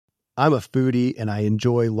I'm a foodie and I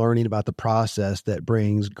enjoy learning about the process that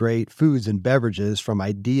brings great foods and beverages from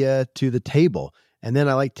idea to the table. And then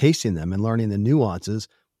I like tasting them and learning the nuances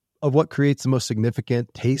of what creates the most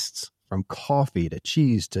significant tastes, from coffee to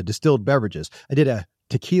cheese to distilled beverages. I did a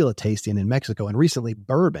tequila tasting in Mexico and recently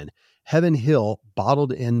bourbon. Heaven Hill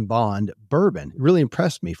bottled in bond bourbon really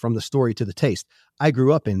impressed me from the story to the taste. I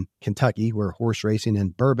grew up in Kentucky where horse racing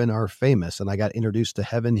and bourbon are famous, and I got introduced to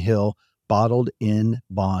Heaven Hill bottled in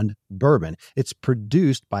bond bourbon. It's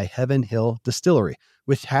produced by Heaven Hill Distillery,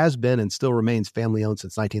 which has been and still remains family owned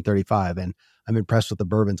since 1935. And I'm impressed with the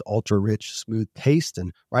bourbon's ultra rich, smooth taste.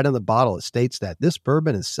 And right on the bottle, it states that this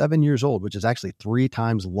bourbon is 7 years old, which is actually 3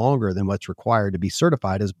 times longer than what's required to be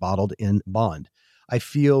certified as bottled in bond. I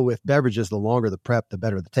feel with beverages, the longer the prep, the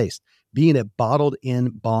better the taste. Being a bottled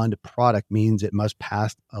in bond product means it must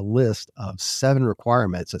pass a list of 7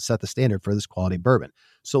 requirements that set the standard for this quality bourbon.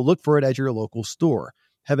 So look for it at your local store.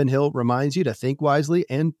 Heaven Hill reminds you to think wisely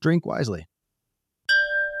and drink wisely.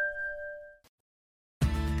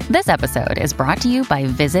 This episode is brought to you by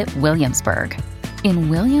Visit Williamsburg. In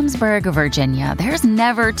Williamsburg, Virginia, there's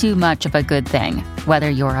never too much of a good thing.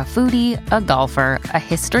 Whether you're a foodie, a golfer, a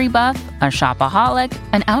history buff, a shopaholic,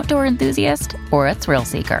 an outdoor enthusiast, or a thrill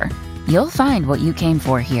seeker, you'll find what you came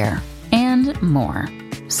for here and more.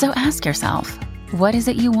 So ask yourself, what is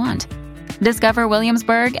it you want? Discover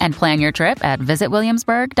Williamsburg and plan your trip at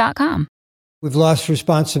visitwilliamsburg.com. We've lost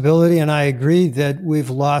responsibility, and I agree that we've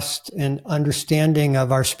lost an understanding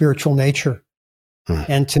of our spiritual nature.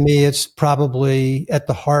 And to me, it's probably at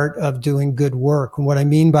the heart of doing good work. And what I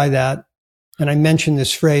mean by that, and I mentioned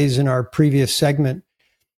this phrase in our previous segment,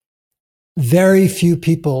 very few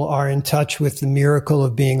people are in touch with the miracle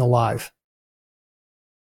of being alive.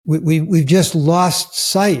 We've just lost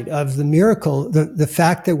sight of the miracle, the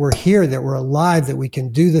fact that we're here, that we're alive, that we can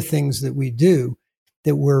do the things that we do,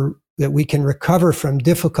 that we can recover from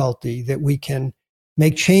difficulty, that we can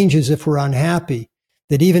make changes if we're unhappy,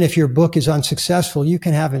 that even if your book is unsuccessful, you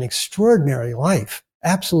can have an extraordinary life,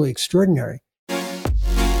 absolutely extraordinary.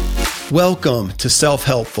 Welcome to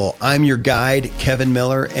Self-Helpful. I'm your guide, Kevin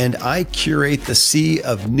Miller, and I curate the sea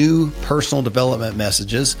of new personal development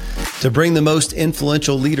messages to bring the most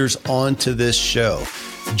influential leaders onto this show.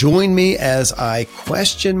 Join me as I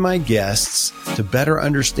question my guests to better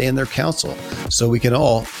understand their counsel so we can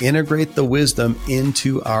all integrate the wisdom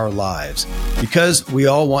into our lives, because we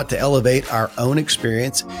all want to elevate our own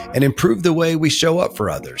experience and improve the way we show up for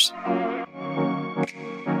others.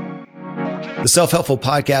 The Self-Helpful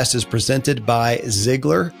Podcast is presented by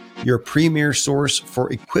Ziglar, your premier source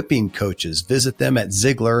for equipping coaches. Visit them at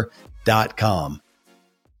Ziglar.com.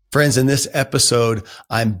 Friends, in this episode,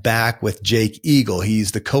 I'm back with Jake Eagle.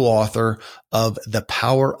 He's the co-author of The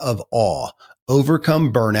Power of Awe: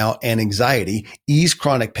 Overcome Burnout and Anxiety, Ease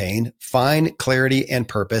Chronic Pain, Find Clarity and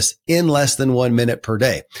Purpose in Less Than 1 Minute per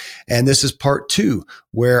Day. And this is part 2,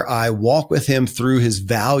 where I walk with him through his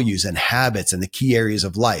values and habits and the key areas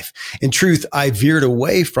of life. In truth, I veered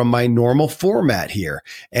away from my normal format here,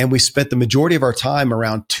 and we spent the majority of our time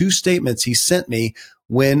around 2 statements he sent me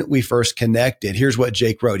when we first connected. Here's what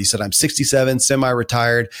Jake wrote. He said, I'm 67,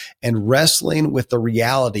 semi-retired, and wrestling with the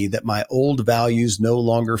reality that my old values no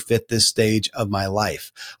longer fit this stage of my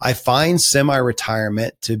life. I find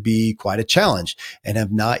semi-retirement to be quite a challenge and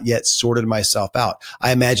have not yet sorted myself out.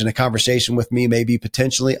 I imagine a conversation with me may be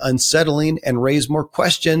potentially unsettling and raise more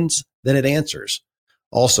questions than it answers.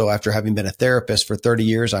 Also, after having been a therapist for 30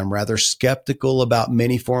 years, I'm rather skeptical about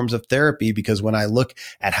many forms of therapy because when I look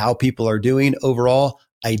at how people are doing overall,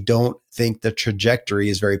 I don't think the trajectory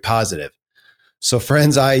is very positive. So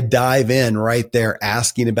friends, I dive in right there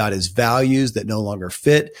asking about his values that no longer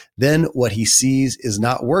fit, then what he sees is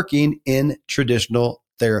not working in traditional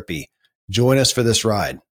therapy. Join us for this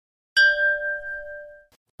ride.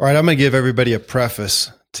 All right, I'm going to give everybody a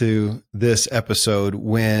preface to this episode.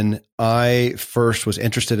 When I first was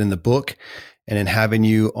interested in the book and in having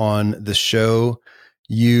you on the show,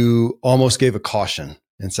 you almost gave a caution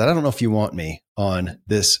and said, I don't know if you want me on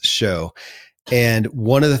this show. And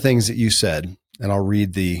one of the things that you said, and I'll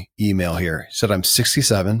read the email here, said, I'm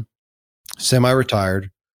 67,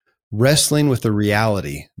 semi-retired, wrestling with the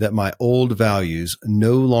reality that my old values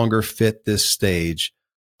no longer fit this stage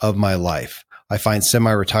of my life. I find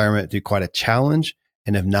semi-retirement to be quite a challenge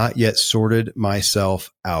and have not yet sorted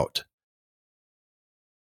myself out.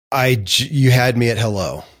 You had me at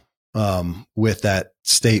hello with that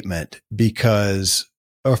statement because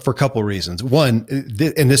for a couple of reasons. One,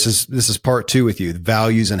 and this is part 2 with you, the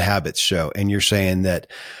values and habits show, and you're saying that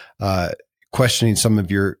questioning some of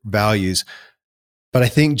your values. But I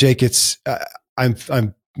think, Jake, it's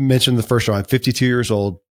I'm mentioned the first show. I'm 52 years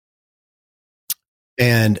old.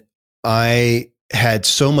 And I had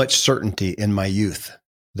so much certainty in my youth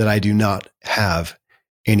that I do not have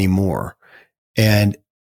anymore. And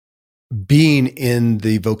being in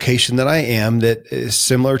the vocation that I am, that is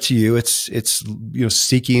similar to you, it's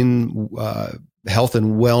seeking health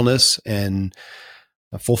and wellness and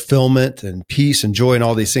fulfillment and peace and joy and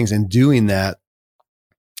all these things. And doing that,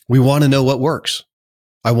 we want to know what works.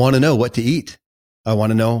 I want to know what to eat. I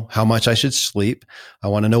want to know how much I should sleep. I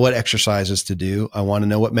want to know what exercises to do. I want to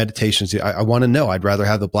know what meditations to do. I want to know. I'd rather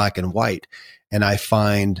have the black and white. And I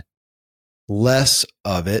find less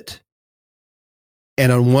of it.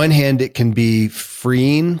 And on one hand, it can be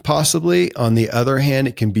freeing, possibly. On the other hand,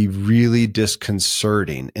 it can be really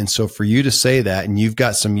disconcerting. And so for you to say that, and you've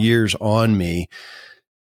got some years on me,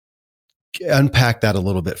 unpack that a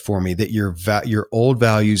little bit for me, that your old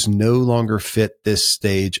values no longer fit this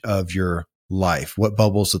stage of your life. What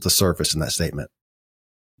bubbles at the surface in that statement?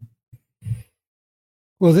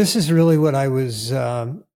 Well, this is really what I was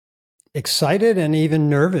excited and even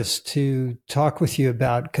nervous to talk with you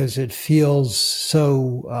about, because it feels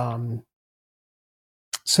so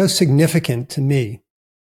significant to me.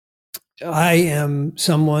 I am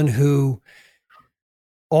someone who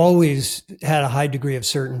always had a high degree of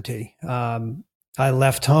certainty. I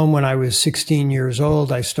left home when I was 16 years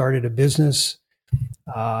old. I started a business.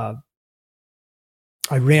 I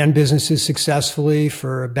ran businesses successfully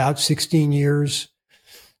for about 16 years.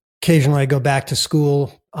 Occasionally I go back to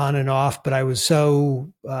school on and off, but I was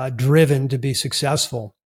so driven to be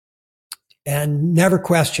successful and never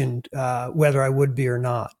questioned whether I would be or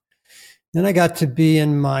not. Then I got to be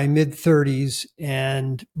in my mid-30s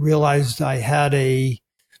and realized I had a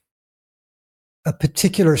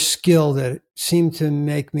particular skill that seemed to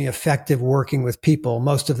make me effective working with people.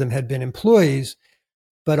 Most of them had been employees,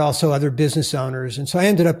 but also other business owners. And so I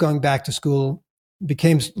ended up going back to school,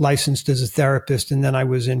 became licensed as a therapist, and then I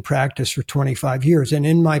was in practice for 25 years. And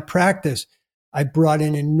in my practice, I brought in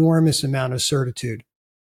an enormous amount of certitude.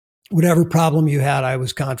 Whatever problem you had, I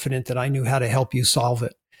was confident that I knew how to help you solve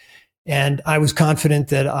it. And I was confident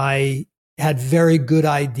that I had very good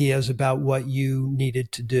ideas about what you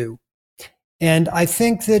needed to do. And I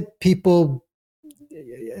think that people,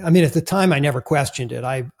 I mean, at the time, I never questioned it.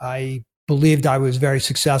 I believed I was very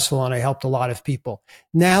successful and I helped a lot of people.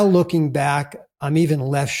 Now, looking back, I'm even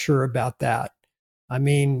less sure about that. I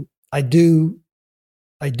mean, I do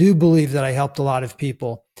believe that I helped a lot of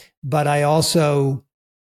people, but I also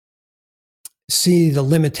see the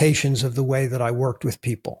limitations of the way that I worked with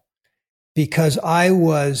people, because I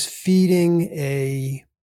was feeding a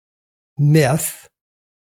myth.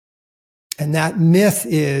 And that myth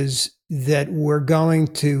is that we're going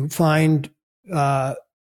to find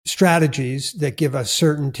strategies that give us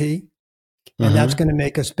certainty, and that's going to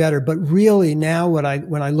make us better. But really now when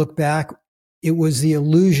I look back, it was the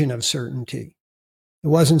illusion of certainty. It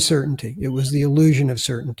wasn't certainty. It was the illusion of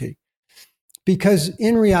certainty. Because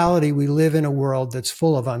in reality, we live in a world that's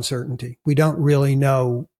full of uncertainty. We don't really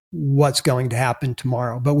know what's going to happen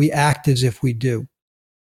tomorrow, but we act as if we do.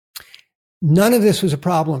 None of this was a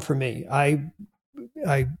problem for me. I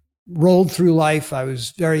rolled through life. I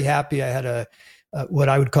was very happy. I had what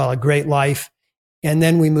I would call a great life. And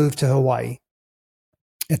then we moved to Hawaii.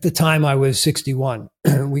 At the time, I was 61.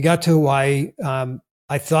 We got to Hawaii.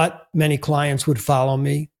 I thought many clients would follow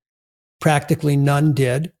me. Practically none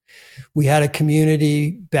did. We had a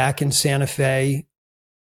community back in Santa Fe.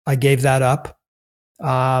 I gave that up.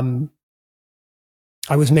 I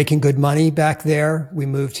was making good money back there. We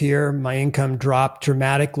moved here. My income dropped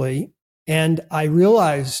dramatically. And I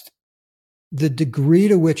realized the degree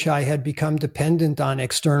to which I had become dependent on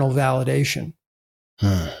external validation.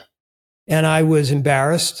 And I was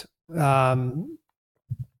embarrassed. I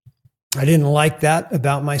didn't like that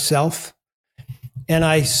about myself. And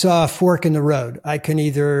I saw a fork in the road. I can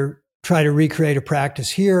either try to recreate a practice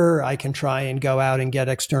here, I can try and go out and get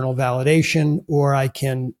external validation, or I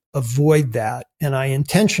can avoid that. And I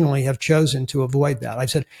intentionally have chosen to avoid that. I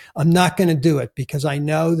said, I'm not going to do it, because I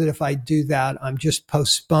know that if I do that, I'm just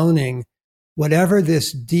postponing whatever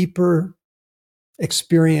this deeper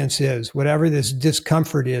experience is, whatever this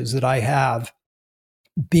discomfort is that I have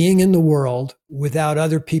being in the world without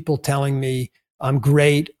other people telling me I'm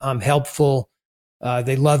great, I'm helpful,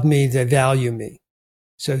 they love me, they value me.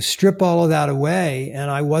 So strip all of that away,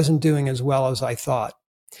 and I wasn't doing as well as I thought.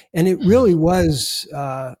 And it really was,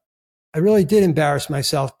 I really did embarrass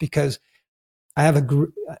myself, because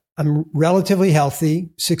I'm relatively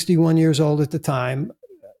healthy, 61 years old at the time.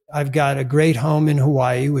 I've got a great home in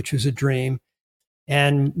Hawaii, which was a dream.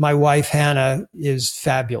 And my wife, Hannah, is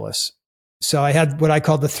fabulous. So I had what I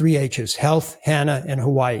call the 3 H's: health, Hannah, and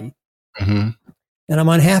Hawaii. And and I'm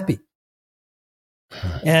unhappy.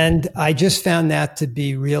 And I just found that to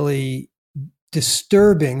be really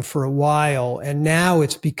disturbing for a while. And now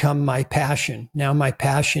it's become my passion. Now my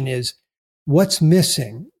passion is what's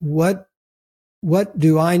missing? What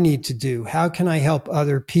do I need to do? How can I help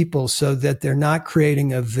other people so that they're not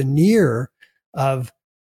creating a veneer of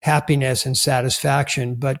happiness and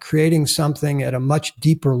satisfaction, but creating something at a much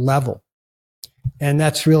deeper level? And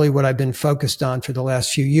that's really what I've been focused on for the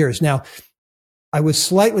last few years. Now, I was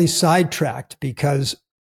slightly sidetracked because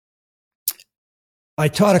I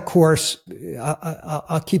taught a course.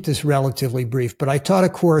 I'll keep this relatively brief, but I taught a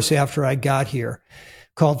course after I got here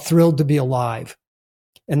called Thrilled to Be Alive.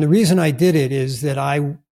 And the reason I did it is that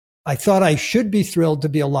I thought I should be thrilled to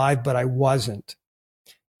be alive, but I wasn't.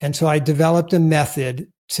 And so I developed a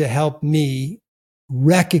method to help me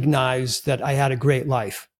recognize that I had a great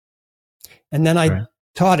life. And then I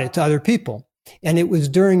taught it to other people. And it was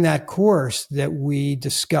during that course that we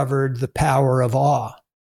discovered the power of awe.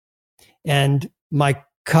 And my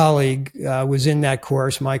colleague was in that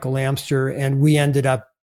course, Michael Amster, and we ended up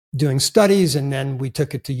doing studies. And then we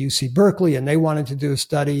took it to UC Berkeley, and they wanted to do a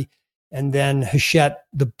study. And then Hachette,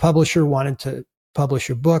 the publisher, wanted to publish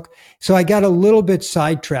a book. So I got a little bit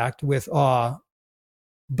sidetracked with awe,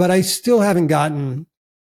 but I still haven't gotten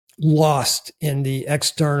lost in the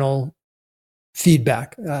external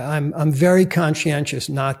feedback. I'm very conscientious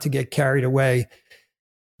not to get carried away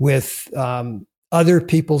with other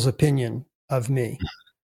people's opinion of me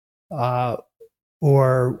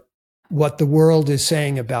or what the world is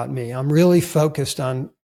saying about me. I'm really focused on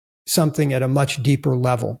something at a much deeper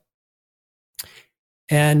level.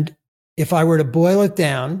 And if I were to boil it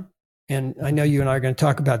down, and I know you and I are going to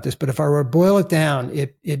talk about this, but if I were to boil it down,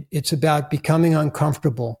 it's about becoming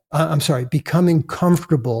becoming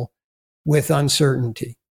comfortable with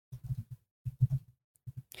uncertainty.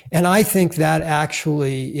 And I think that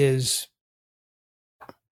actually is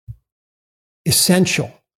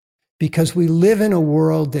essential because we live in a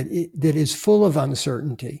world that is full of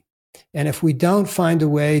uncertainty. And if we don't find a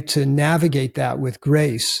way to navigate that with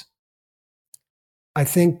grace, I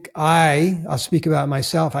think I'll speak about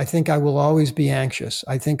myself. I think I will always be anxious.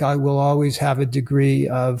 I think I will always have a degree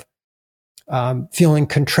of feeling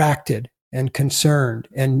contracted and concerned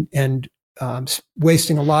and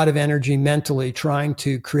wasting a lot of energy mentally trying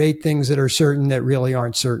to create things that are certain that really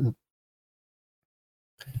aren't certain.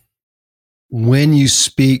 When you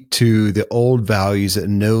speak to the old values that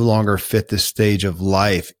no longer fit this stage of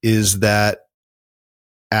life, is that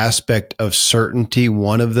aspect of certainty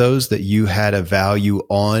one of those that you had a value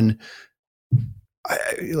on?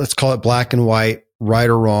 Let's call it black and white, right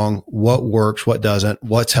or wrong, what works, what doesn't,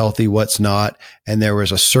 what's healthy, what's not. And there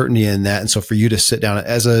was a certainty in that. And so for you to sit down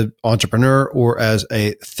as an entrepreneur or as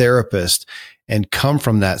a therapist and come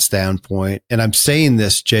from that standpoint, and I'm saying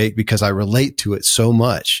this, Jake, because I relate to it so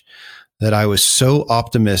much, that I was so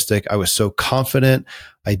optimistic. I was so confident.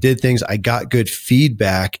 I did things. I got good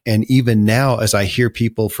feedback. And even now, as I hear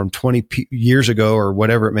people from 20 years ago or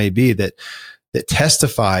whatever it may be that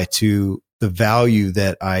testify to the value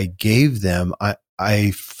that I gave them,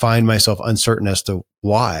 I find myself uncertain as to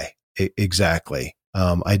why exactly.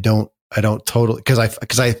 I don't totally,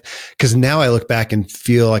 because now I look back and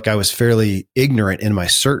feel like I was fairly ignorant in my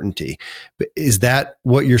certainty. But is that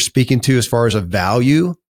what you're speaking to as far as a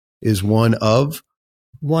value? Is one of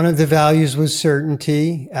the values was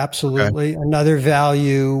certainty. Absolutely. Okay. Another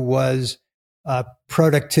value was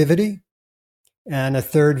productivity. And a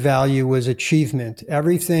third value was achievement.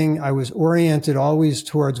 Everything I was oriented always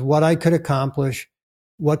towards what I could accomplish,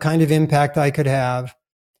 what kind of impact I could have,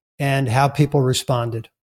 and how people responded.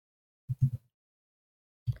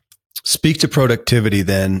 Speak to productivity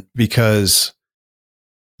then, because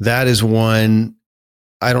that is one.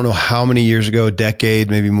 I don't know how many years ago, a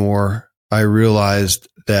decade, maybe more, I realized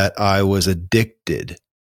that I was addicted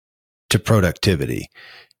to productivity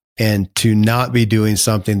and to not be doing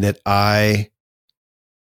something that I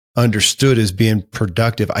understood as being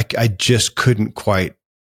productive. I just couldn't quite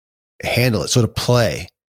handle it. So to play,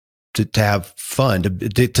 to have fun,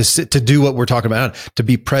 to sit, to do what we're talking about, to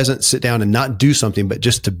be present, sit down and not do something, but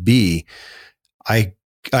just to be, I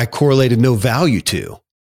correlated no value to.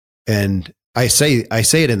 And I say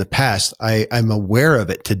it in the past. I'm aware of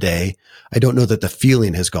it today. I don't know that the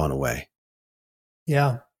feeling has gone away.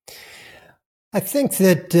 Yeah. I think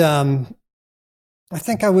that, I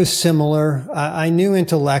think I was similar. I knew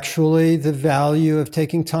intellectually the value of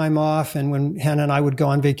taking time off. And when Hannah and I would go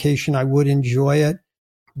on vacation, I would enjoy it.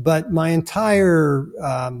 But my entire,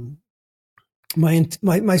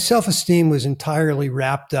 my self-esteem was entirely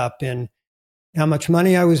wrapped up in how much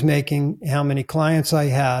money I was making, how many clients I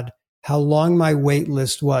had, how long my wait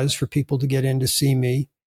list was for people to get in to see me.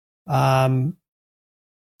 I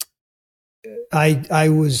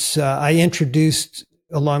introduced,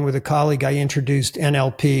 along with a colleague, I introduced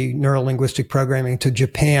NLP, neuro-linguistic programming, to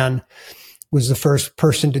Japan, was the first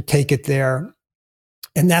person to take it there.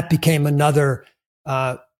 And that became another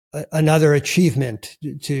achievement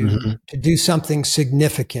to do something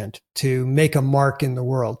significant, to make a mark in the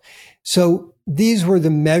world. So these were the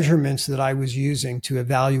measurements that I was using to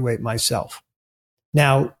evaluate myself.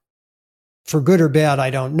 Now, for good or bad, I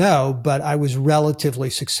don't know, but I was relatively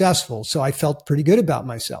successful. So I felt pretty good about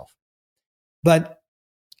myself. But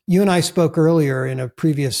you and I spoke earlier in a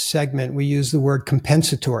previous segment, we used the word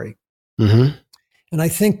compensatory. Mm-hmm. And I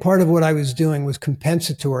think part of what I was doing was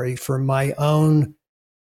compensatory for my own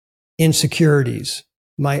insecurities,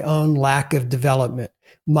 my own lack of development,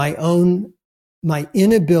 my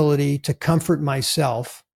inability to comfort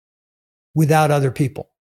myself without other people.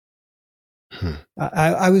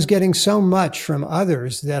 I was getting so much from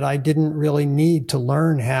others that I didn't really need to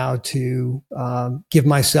learn how to give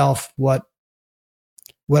myself what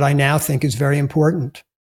I now think is very important.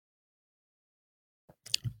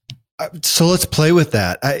 So let's play with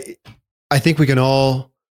that. I think we can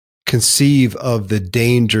all conceive of the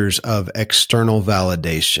dangers of external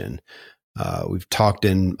validation. We've talked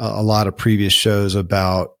in a lot of previous shows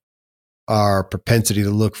about our propensity to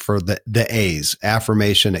look for the A's: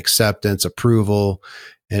 affirmation, acceptance, approval,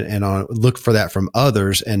 and look for that from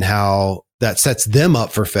others, and how that sets them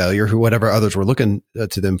up for failure, whatever others were looking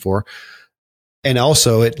to them for. And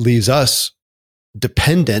also it leaves us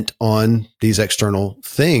dependent on these external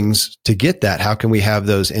things to get that. How can we have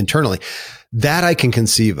those internally? That I can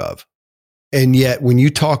conceive of. And yet when you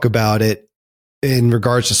talk about it in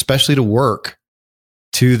regards, especially to work,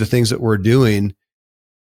 to the things that we're doing,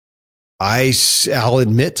 I'll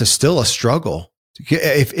admit to still a struggle.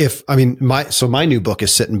 My new book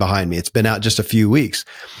is sitting behind me. It's been out just a few weeks.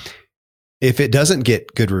 If it doesn't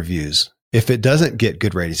get good reviews, if it doesn't get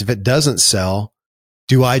good ratings, if it doesn't sell,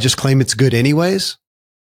 do I just claim it's good anyways?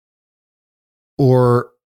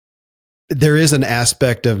 Or there is an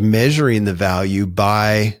aspect of measuring the value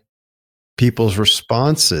by people's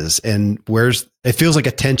responses, and it feels like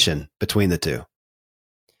a tension between the two.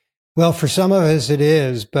 Well, for some of us it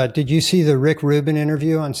is, but did you see the Rick Rubin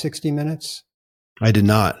interview on 60 Minutes? I did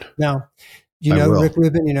not. No. Do you know Rick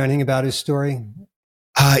Rubin? You know anything about his story?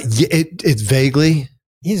 It's vaguely.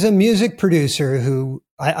 He's a music producer who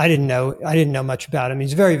I didn't know much about him.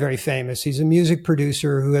 He's very, very famous. He's a music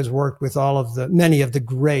producer who has worked with many of the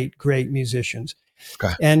great, great musicians.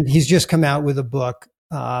 Okay. And he's just come out with a book.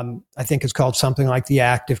 I think it's called something like The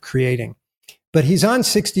Act of Creating. But he's on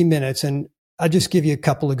 60 Minutes, and I'll just give you a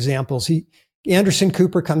couple examples. Anderson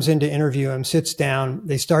Cooper comes in to interview him, sits down,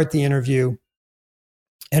 they start the interview,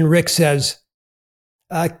 and Rick says,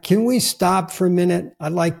 can we stop for a minute?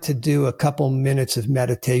 I'd like to do a couple minutes of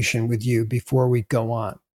meditation with you before we go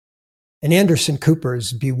on. And Anderson Cooper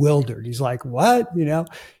is bewildered. He's like, what?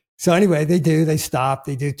 So anyway, they stop,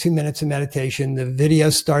 they do 2 minutes of meditation. The video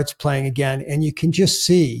starts playing again, and you can just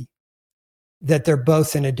see that they're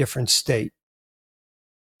both in a different state.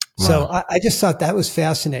 Wow. So I just thought that was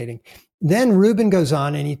fascinating. Then Rubin goes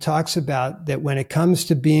on and he talks about that when it comes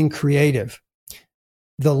to being creative,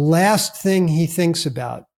 the last thing he thinks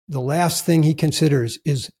about, the last thing he considers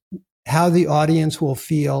is how the audience will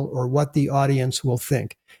feel or what the audience will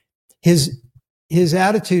think. His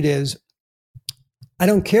attitude is, I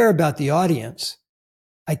don't care about the audience.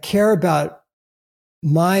 I care about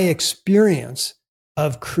my experience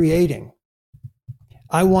of creating.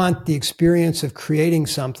 I want the experience of creating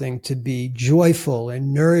something to be joyful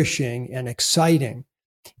and nourishing and exciting.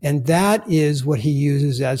 And that is what he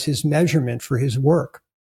uses as his measurement for his work.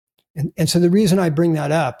 And so the reason I bring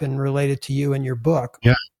that up and relate it to you and your book,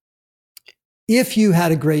 if you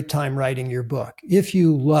had a great time writing your book, if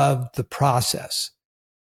you loved the process,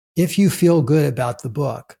 if you feel good about the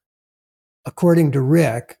book, according to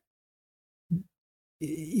Rick,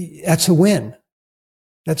 that's a win.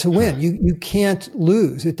 That's a win. You can't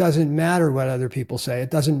lose. It doesn't matter what other people say.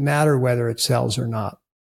 It doesn't matter whether it sells or not.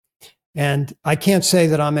 And I can't say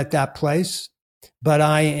that I'm at that place, but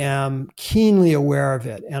I am keenly aware of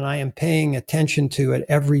it, and I am paying attention to it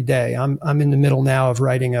every day. I'm in the middle now of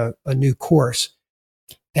writing a new course,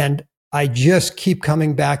 and I just keep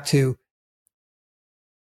coming back to,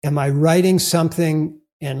 am I writing something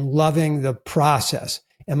and loving the process?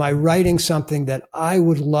 Am I writing something that I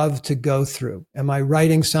would love to go through? Am I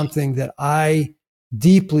writing something that I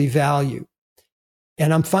deeply value?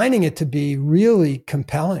 And I'm finding it to be really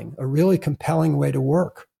compelling, a really compelling way to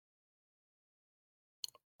work.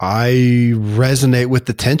 I resonate with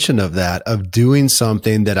the tension of that, of doing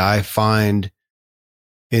something that I find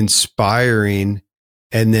inspiring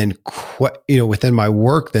and then, within my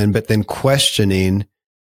work but then questioning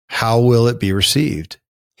how will it be received?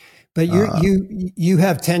 But you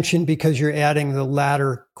have tension because you're adding the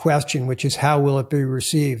latter question, which is how will it be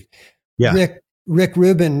received? Yeah. Rick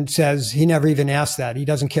Rubin says he never even asked that. He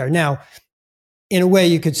doesn't care. Now, in a way,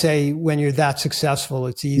 you could say when you're that successful,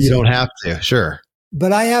 it's easy. You don't have to, sure.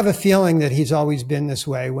 But I have a feeling that he's always been this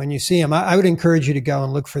way. When you see him, I would encourage you to go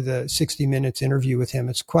and look for the 60 Minutes interview with him.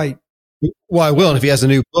 It's quite. Well, I will. And if he has a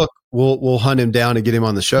new book, we'll hunt him down and get him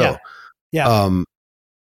on the show. Yeah.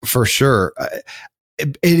 For sure.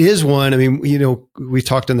 It is one. I mean, we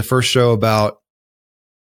talked in the first show about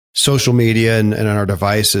social media and our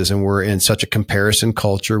devices, and we're in such a comparison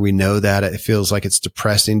culture. We know that it feels like it's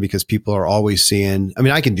depressing because people are always seeing, I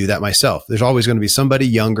mean, I can do that myself. There's always going to be somebody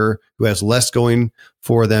younger who has less going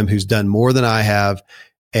for them, who's done more than I have.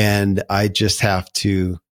 And I just have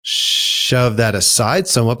to shove that aside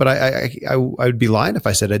somewhat. But I would be lying if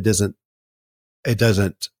I said it doesn't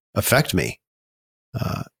affect me.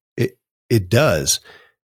 It does.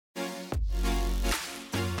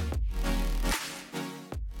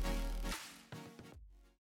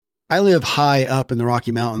 I live high up in the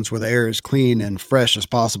Rocky Mountains where the air is clean and fresh as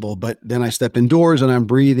possible, but then I step indoors and I'm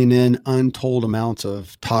breathing in untold amounts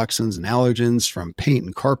of toxins and allergens from paint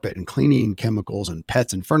and carpet and cleaning chemicals and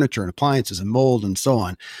pets and furniture and appliances and mold and so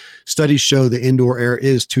on. Studies show the indoor air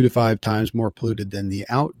is 2 to 5 times more polluted than the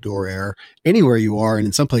outdoor air anywhere you are, and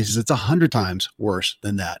in some places it's 100 times worse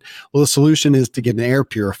than that. Well, the solution is to get an air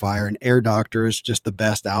purifier, and Air Doctor is just the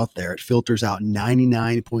best out there. It filters out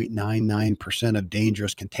 99.99% of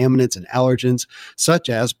dangerous contaminants and allergens such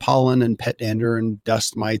as pollen and pet dander and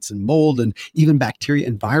dust mites and mold and even bacteria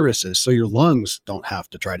and viruses, so your lungs don't have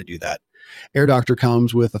to try to do that. Air Doctor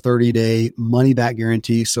comes with a 30-day money-back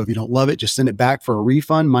guarantee, so if you don't love it, just send it back for a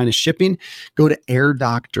refund minus shipping. Go to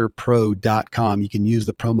airdoctorpro.com. You can use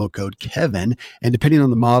the promo code Kevin, and depending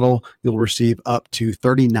on the model, you'll receive up to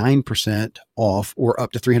 39% off or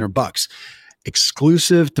up to $300.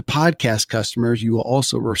 Exclusive to podcast customers, you will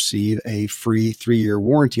also receive a free 3-year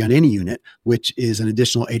warranty on any unit, which is an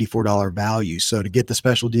additional $84 value. So to get the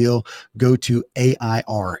special deal, go to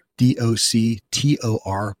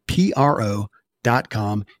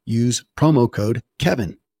airdoctorpro.com. Use promo code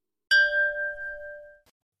Kevin.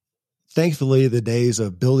 Thankfully, the days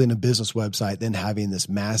of building a business website, then having this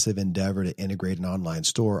massive endeavor to integrate an online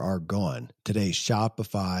store are gone. Today,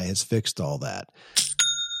 Shopify has fixed all that.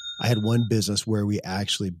 I had one business where we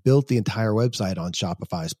actually built the entire website on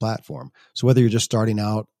Shopify's platform. So whether you're just starting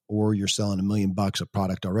out or you're selling $1 million of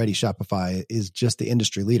product already, Shopify is just the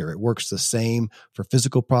industry leader. It works the same for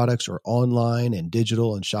physical products or online and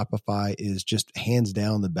digital, and Shopify is just hands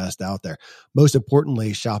down the best out there. Most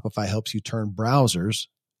importantly, Shopify helps you turn browsers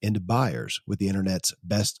into buyers with the internet's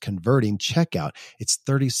best converting checkout. It's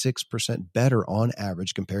 36% better on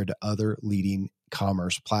average compared to other leading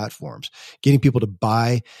commerce platforms. Getting people to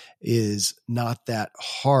buy is not that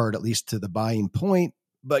hard, at least to the buying point,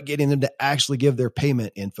 but getting them to actually give their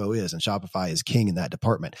payment info is, and Shopify is king in that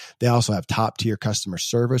department. They also have top tier customer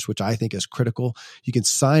service, which I think is critical. You can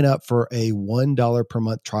sign up for a $1 per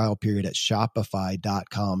month trial period at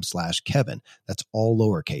shopify.com/Kevin. That's all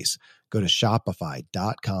lowercase. Go to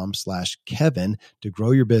shopify.com/Kevin to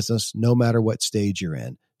grow your business no matter what stage you're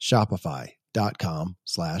in.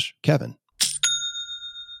 Shopify.com/Kevin.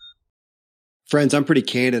 Friends, I'm pretty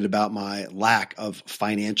candid about my lack of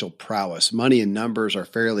financial prowess. Money and numbers are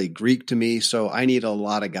fairly Greek to me, so I need a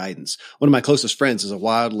lot of guidance. One of my closest friends is a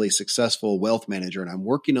wildly successful wealth manager, and I'm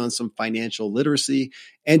working on some financial literacy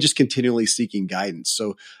and just continually seeking guidance.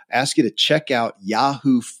 So I ask you to check out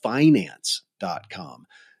yahoofinance.com.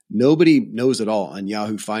 Nobody knows it all on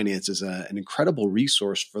Yahoo Finance is an incredible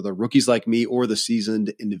resource for the rookies like me or the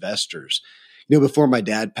seasoned investors. Before my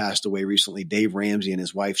dad passed away recently, Dave Ramsey and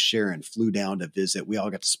his wife Sharon flew down to visit. We all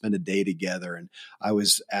got to spend a day together, and I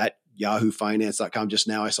was at yahoofinance.com just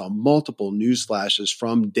now. I saw multiple news flashes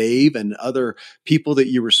from Dave and other people that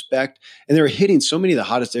you respect, and they were hitting so many of the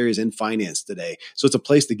hottest areas in finance today. So it's a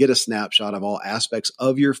place to get a snapshot of all aspects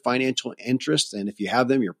of your financial interests, and if you have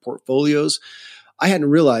them, your portfolios. I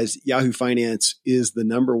hadn't realized Yahoo Finance is the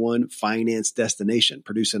 #1 finance destination,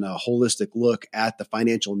 producing a holistic look at the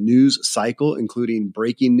financial news cycle, including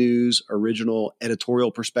breaking news, original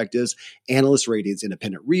editorial perspectives, analyst ratings,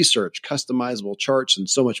 independent research, customizable charts, and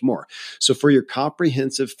so much more. So for your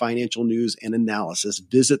comprehensive financial news and analysis,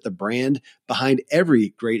 visit the brand behind every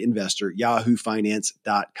great investor,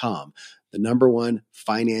 yahoofinance.com, the #1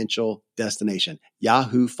 financial destination,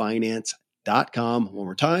 yahoofinance.com. yahoofinance.com. One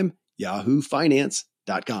more time,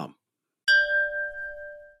 yahoofinance.com.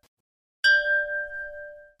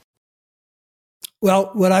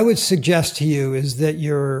 Well, what I would suggest to you is that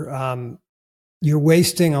you're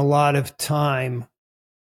wasting a lot of time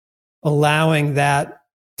allowing that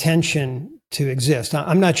tension to exist.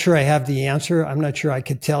 I'm not sure I have the answer. I'm not sure I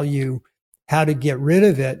could tell you how to get rid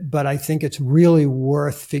of it, but I think it's really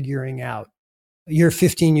worth figuring out. You're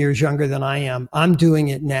 15 years younger than I am. I'm doing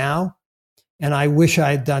it now, and I wish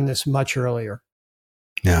I had done this much earlier.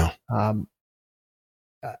 Yeah.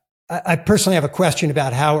 I personally have a question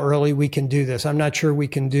about how early we can do this. I'm not sure we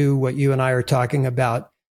can do what you and I are talking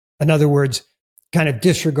about. In other words, kind of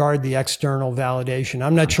disregard the external validation.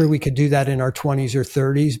 I'm not sure we could do that in our 20s or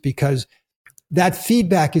 30s, because that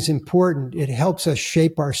feedback is important. It helps us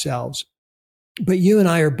shape ourselves. But you and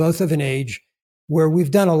I are both of an age where we've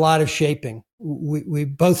done a lot of shaping. We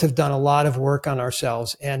both have done a lot of work on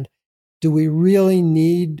ourselves. And do we really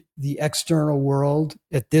need the external world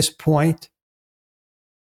at this point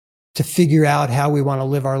to figure out how we want to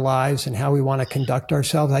live our lives and how we want to conduct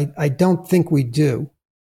ourselves? I don't think we do.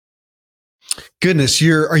 Goodness,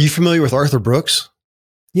 are you familiar with Arthur Brooks?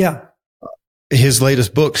 Yeah. His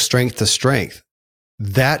latest book, Strength to Strength.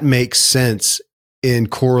 That makes sense in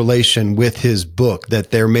correlation with his book,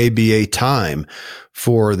 that there may be a time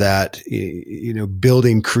for that,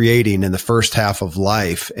 building, creating in the first half of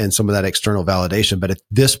life and some of that external validation. But at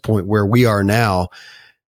this point where we are now,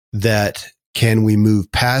 that can we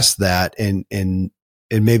move past that? And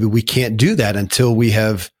maybe we can't do that until we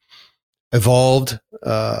have evolved,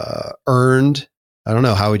 earned. I don't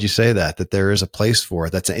know. How would you say that there is a place for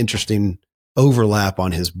it? That's an interesting overlap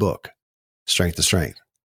on his book, Strength to Strength.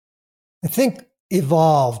 I think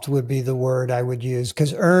evolved would be the word I would use,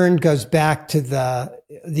 because earned goes back to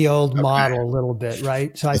the old model a little bit,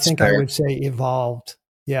 right? So I think fair. I would say evolved.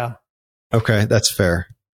 Yeah. Okay. That's fair.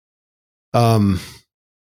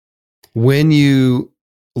 When you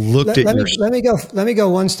looked at let me go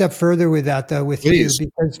one step further with that, though, with Please. You,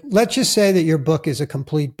 because let's just say that your book is a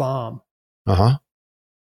complete bomb. Uh-huh.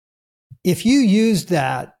 If you use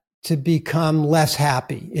that to become less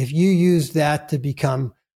happy, if you use that to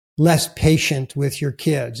become less patient with your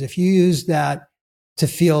kids, if you use that to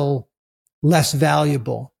feel less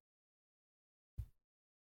valuable,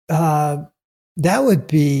 that would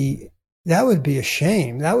be a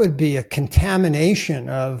shame. That would be a contamination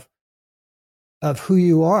of who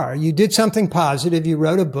you are. You did something positive. You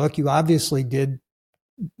wrote a book. You obviously did,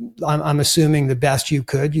 I'm assuming, the best you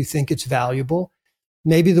could. You think it's valuable.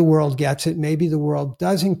 Maybe the world gets it. Maybe the world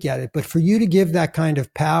doesn't get it. But for you to give that kind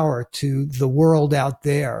of power to the world out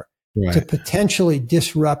there, right, to potentially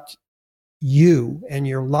disrupt you and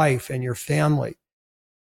your life and your family,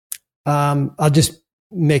 I'll just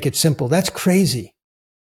make it simple. That's crazy.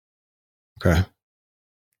 Okay.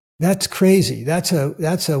 That's crazy. That's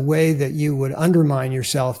a way that you would undermine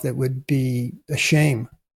yourself. That would be a shame.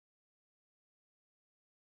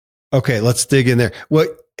 Okay, let's dig in there.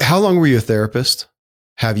 How long were you a therapist?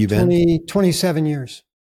 Have you been? 27 years.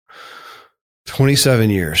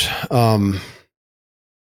 27 years. Okay,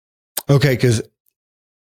 because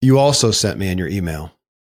you also sent me in your email,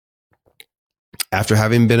 after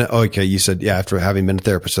having been, you said, after having been a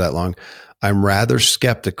therapist for that long, I'm rather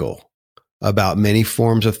skeptical about many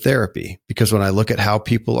forms of therapy, because when I look at how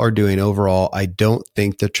people are doing overall, I don't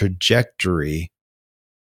think the trajectory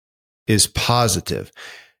is positive.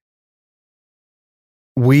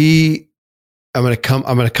 I'm going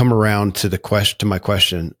to come around to my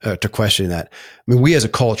question, to questioning that. I mean, we as a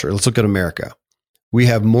culture, let's look at America. We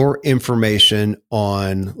have more information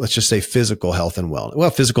on, let's just say, physical health and wellness. Well,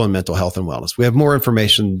 physical and mental health and wellness. We have more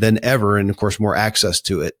information than ever, and of course, more access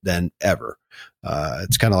to it than ever.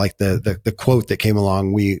 It's kind of like the quote that came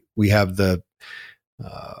along. We have the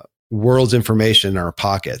world's information in our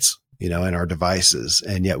pockets, in our devices,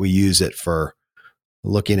 and yet we use it for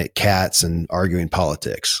looking at cats and arguing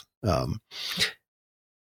politics.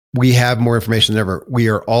 We have more information than ever. We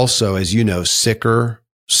are also, as you know, sicker,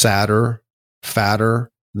 sadder,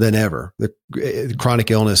 fatter than ever. The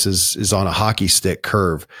chronic illness is on a hockey stick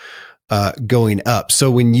curve, going up.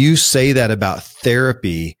 So when you say that about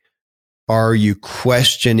therapy, are you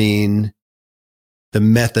questioning the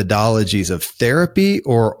methodologies of therapy,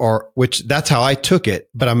 or which that's how I took it,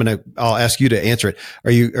 but I'll ask you to answer it.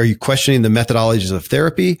 Are you questioning the methodologies of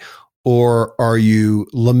therapy, or are you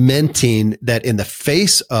lamenting that in the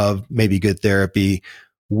face of maybe good therapy,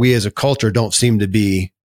 we as a culture don't seem to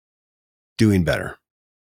be doing better?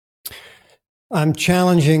 I'm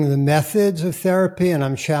challenging the methods of therapy, and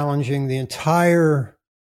I'm challenging the entire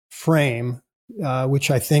frame, which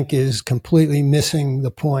I think is completely missing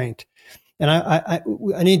the point. And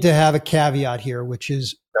I need to have a caveat here, which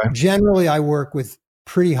is generally I work with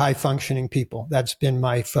pretty high functioning people. That's been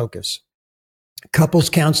my focus. Couples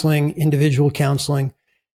counseling, individual counseling,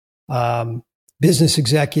 business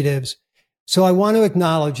executives. So I want to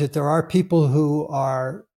acknowledge that there are people who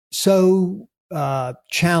are so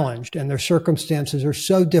challenged and their circumstances are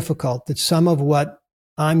so difficult that some of what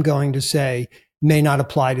I'm going to say may not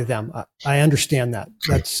apply to them. I understand that.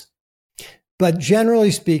 But generally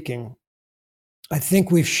speaking, I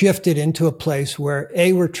think we've shifted into a place where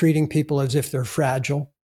we're treating people as if they're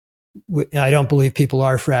fragile. I don't believe people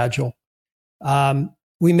are fragile.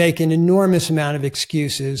 We make an enormous amount of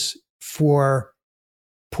excuses for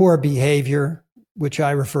poor behavior, which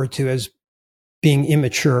I refer to as being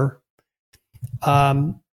immature.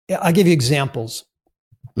 I'll give you examples.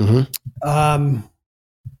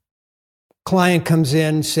 Client comes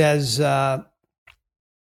in, says,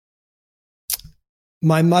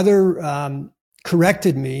 my mother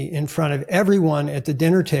corrected me in front of everyone at the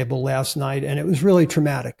dinner table last night, and it was really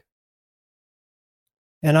traumatic.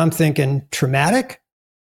 And I'm thinking, traumatic?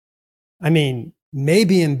 I mean,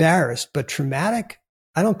 maybe embarrassed, but traumatic?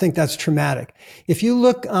 I don't think that's traumatic. If you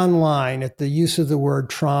look online at the use of the word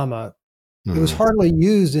trauma, it was hardly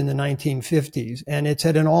used in the 1950s, and it's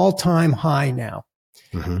at an all-time high now.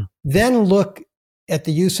 Then look at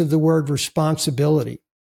the use of the word responsibility,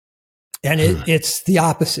 and it's the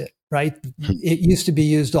opposite, right? It used to be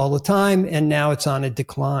used all the time, and now it's on a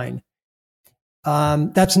decline.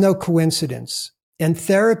 That's no coincidence. And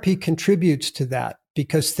therapy contributes to that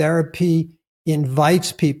because therapy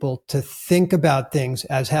invites people to think about things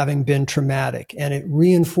as having been traumatic, and it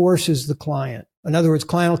reinforces the client. In other words,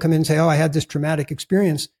 client will come in and say, oh, I had this traumatic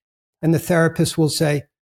experience. And the therapist will say,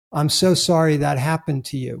 I'm so sorry that happened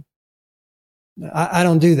to you. I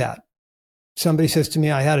don't do that. Somebody says to me,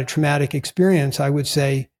 I had a traumatic experience. I would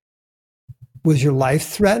say, was your life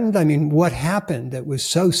threatened? I mean, what happened that was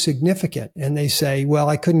so significant? And they say, well,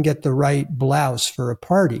 I couldn't get the right blouse for a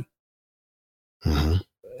party.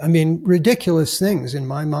 I mean, ridiculous things in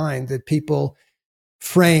my mind that people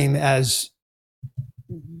frame as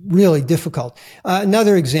really difficult.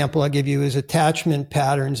 Another example I'll give you is attachment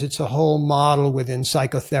patterns. It's a whole model within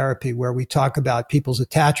psychotherapy where we talk about people's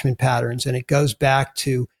attachment patterns, and it goes back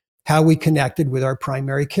to how we connected with our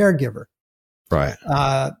primary caregiver. Right.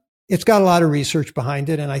 It's got a lot of research behind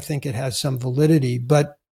it, and I think it has some validity.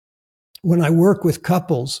 But when I work with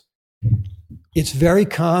couples, it's very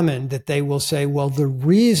common that they will say, well, the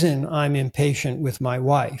reason I'm impatient with my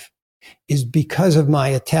wife is because of my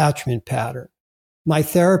attachment pattern. My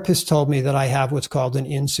therapist told me that I have what's called an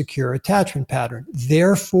insecure attachment pattern.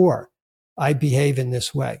 Therefore, I behave in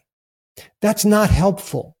this way. That's not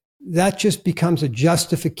helpful. That just becomes a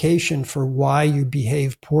justification for why you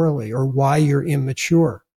behave poorly or why you're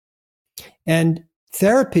immature. And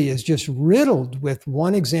therapy is just riddled with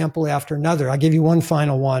one example after another. I'll give you one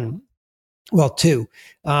final one. Well, two.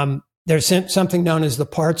 There's something known as the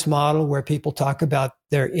parts model where people talk about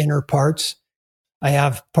their inner parts. I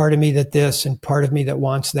have part of me that this and part of me that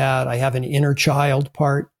wants that. I have an inner child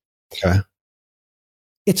part. Okay.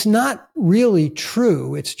 It's not really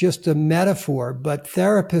true. It's just a metaphor, but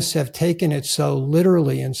therapists have taken it so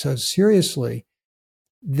literally and so seriously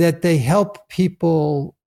that they help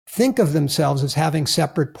people think of themselves as having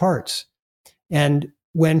separate parts. And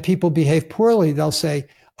when people behave poorly, they'll say,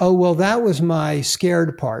 oh, well, that was my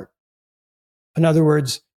scared part. In other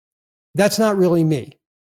words, that's not really me.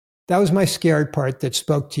 That was my scared part that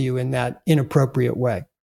spoke to you in that inappropriate way.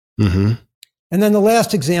 And then the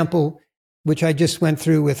last example, which I just went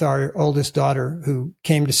through with our oldest daughter who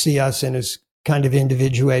came to see us and is kind of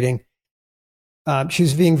individuating. She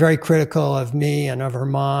was being very critical of me and of her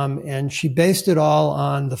mom, and she based it all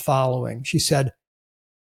on the following. She said,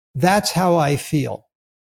 that's how I feel.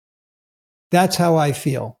 That's how I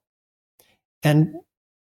feel. And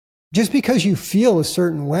just because you feel a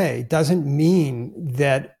certain way doesn't mean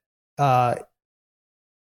that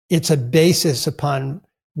it's a basis upon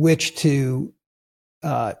which to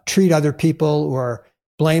treat other people or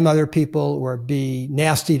blame other people or be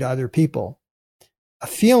nasty to other people. A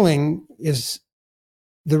feeling is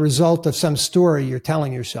the result of some story you're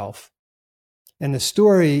telling yourself. And the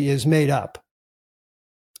story is made up.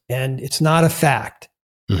 And it's not a fact.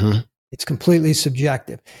 It's completely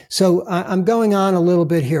subjective. So I'm going on a little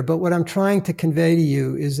bit here, but what I'm trying to convey to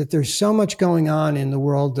you is that there's so much going on in the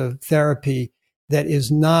world of therapy that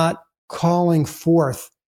is not calling forth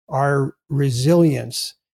our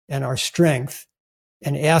resilience and our strength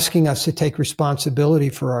and asking us to take responsibility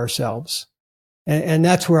for ourselves. And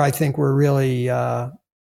that's where I think we're really,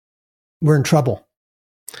 we're in trouble.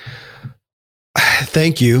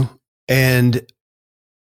 Thank you. And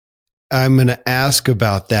I'm going to ask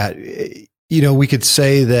about that. We could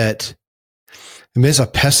say that, I mean, it's a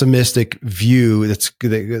pessimistic view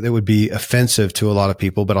that would be offensive to a lot of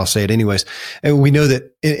people, but I'll say it anyways. And we know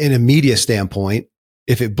that in a media standpoint,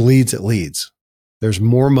 if it bleeds, it leads. There's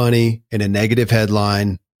more money in a negative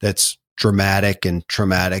headline that's dramatic and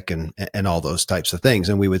traumatic and all those types of things.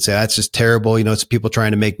 And we would say that's just terrible. It's people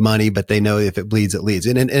trying to make money, but they know if it bleeds, it leads.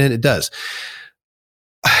 And it does.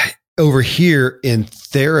 Over here in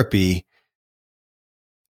therapy,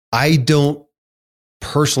 I don't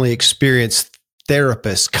personally experience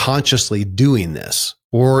therapists consciously doing this,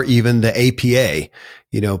 or even the APA,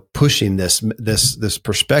 pushing this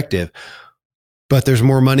perspective. But there's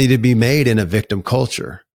more money to be made in a victim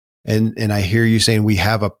culture. And I hear you saying we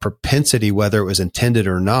have a propensity, whether it was intended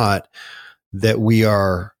or not, that we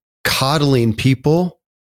are coddling people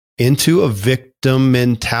into a victim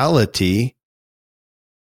mentality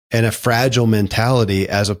and a fragile mentality,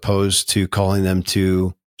 as opposed to calling them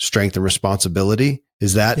to strength and responsibility.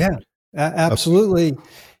 Is that? Yeah, absolutely.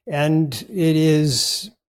 And it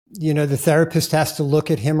is, the therapist has to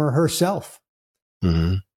look at him or herself.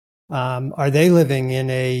 Mm-hmm. Are they living in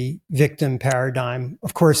a victim paradigm?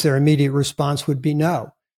 Of course, their immediate response would be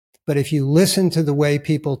no. But if you listen to the way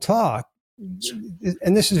people talk,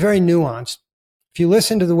 and this is very nuanced, if you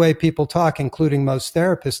listen to the way people talk, including most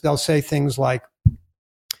therapists, they'll say things like,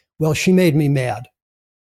 well, she made me mad.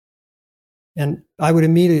 And I would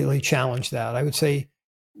immediately challenge that. I would say,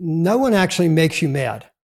 no one actually makes you mad.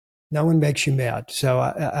 No one makes you mad. So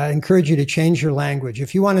I encourage you to change your language.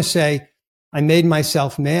 If you want to say, I made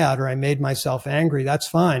myself mad or I made myself angry, that's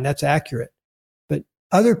fine. That's accurate. But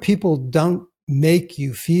other people don't make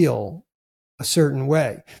you feel a certain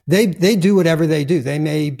way. They do whatever they do. They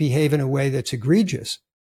may behave in a way that's egregious.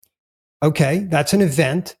 Okay, that's an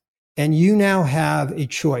event. And you now have a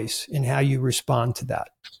choice in how you respond to that.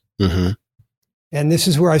 Mm-hmm. And this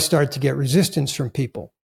is where I start to get resistance from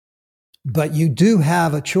people. But you do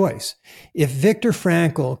have a choice. If Viktor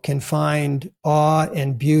Frankl can find awe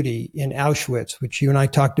and beauty in Auschwitz, which you and I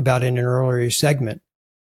talked about in an earlier segment,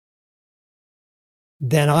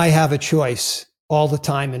 then I have a choice all the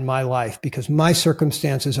time in my life because my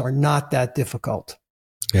circumstances are not that difficult.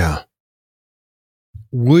 Yeah.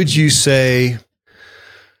 Would you say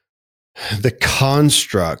the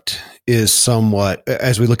construct is somewhat,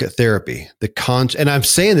 as we look at therapy, and I'm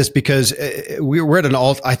saying this because we're at an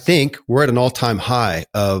all-time high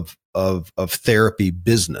of therapy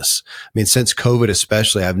business. I mean, since COVID,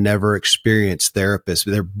 especially, I've never experienced therapists.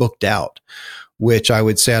 They're booked out, which I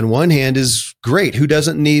would say on one hand is great. Who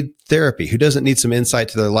doesn't need therapy? Who doesn't need some insight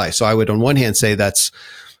to their life? So I would on one hand say that's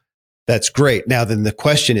great. Now, then the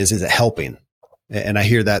question is it helping? And I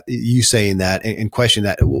hear that you saying that and question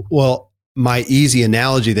that. Well, my easy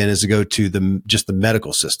analogy then is to go to just the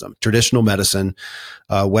medical system, traditional medicine,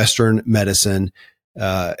 Western medicine.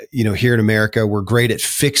 Here in America, we're great at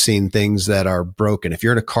fixing things that are broken. If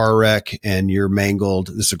you're in a car wreck and you're mangled,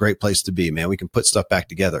 this is a great place to be, man. We can put stuff back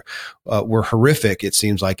together. We're horrific, it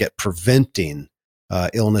seems like, at preventing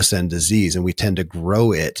illness and disease, and we tend to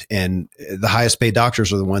grow it. And the highest paid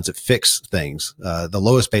doctors are the ones that fix things. The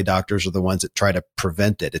lowest paid doctors are the ones that try to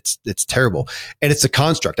prevent it. It's terrible. And it's a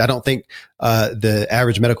construct. I don't think the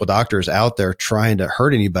average medical doctor is out there trying to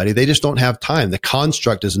hurt anybody. They just don't have time. The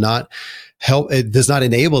construct does not help. It does not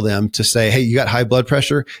enable them to say, hey, you got high blood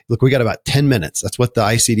pressure. Look, we got about 10 minutes. That's what the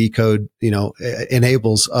ICD code,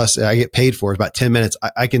 enables us. I get paid for is about 10 minutes.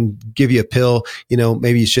 I can give you a pill.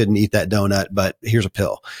 Maybe you shouldn't eat that donut, but here's a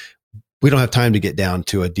pill. We don't have time to get down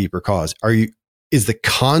to a deeper cause. Is the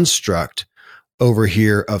construct over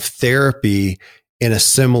here of therapy in a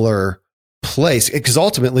similar place? Because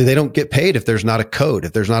ultimately they don't get paid if there's not a code,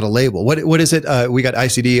 if there's not a label. What is it? We got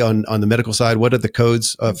ICD on the medical side. What are the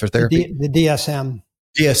codes for therapy? The DSM.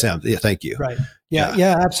 DSM. Yeah, thank you. Right.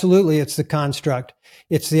 Yeah, absolutely. It's the construct.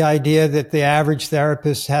 It's the idea that the average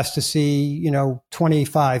therapist has to see,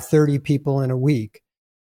 25, 30 people in a week.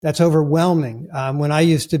 That's overwhelming. When I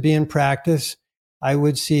used to be in practice, I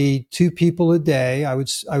would see 2 people a day. I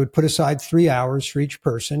would put aside 3 hours for each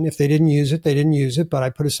person. If they didn't use it, they didn't use it, but I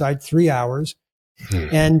put aside 3 hours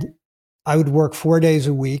and I would work 4 days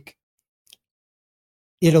a week.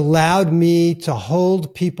 It allowed me to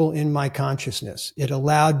hold people in my consciousness. It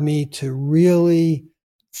allowed me to really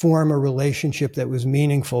form a relationship that was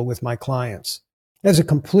meaningful with my clients. That's a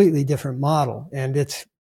completely different model. And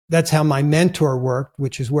that's how my mentor worked,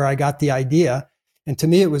 which is where I got the idea. And to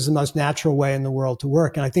me, it was the most natural way in the world to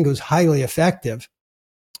work. And I think it was highly effective.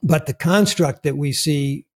 But the construct that we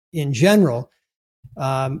see in general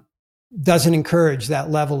doesn't encourage that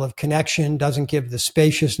level of connection, doesn't give the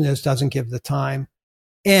spaciousness, doesn't give the time.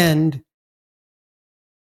 And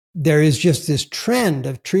there is just this trend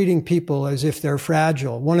of treating people as if they're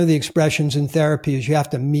fragile. One of the expressions in therapy is you have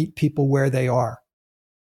to meet people where they are.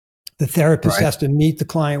 The therapist has to meet the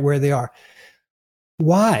client where they are.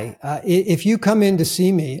 Why? If you come in to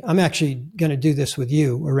see me, I'm actually going to do this with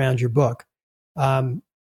you around your book.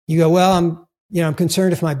 You go, well, I'm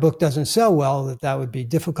concerned if my book doesn't sell well, that would be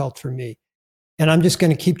difficult for me. And I'm just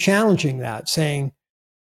going to keep challenging that, saying,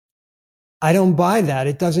 I don't buy that.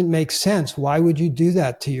 It doesn't make sense. Why would you do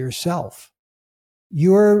that to yourself?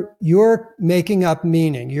 You're making up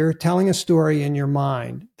meaning. You're telling a story in your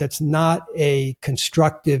mind that's not a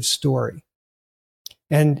constructive story.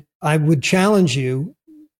 And I would challenge you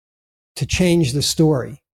to change the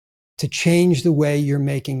story, to change the way you're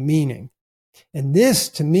making meaning. And this,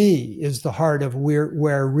 to me, is the heart of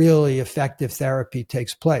where really effective therapy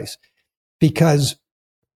takes place, because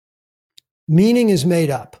meaning is made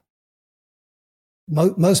up.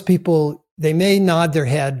 Most people, they may nod their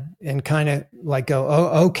head and kind of like go,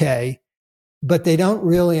 oh, okay, but they don't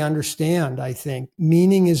really understand, I think.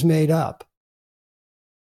 Meaning is made up.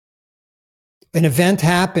 An event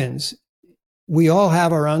happens. We all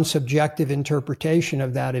have our own subjective interpretation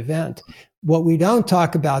of that event. What we don't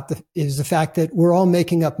talk about is the fact that we're all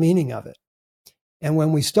making up meaning of it. And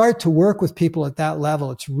when we start to work with people at that level,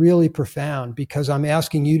 it's really profound, because I'm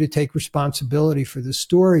asking you to take responsibility for the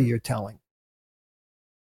story you're telling.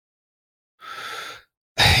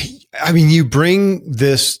 I mean, you bring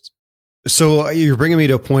this, so you're bringing me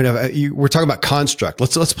to a point of, we're talking about construct.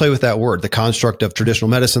 Let's play with that word, the construct of traditional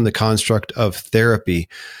medicine, the construct of therapy.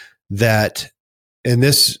 And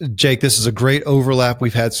this, Jake, this is a great overlap.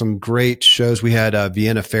 We've had some great shows. We had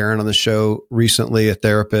Vienna Farron on the show recently, a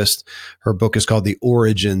therapist. Her book is called The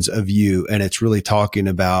Origins of You, and it's really talking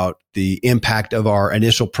about the impact of our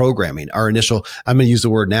initial programming, I'm going to use the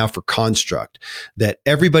word now for construct, that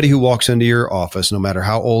everybody who walks into your office, no matter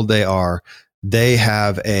how old they are, they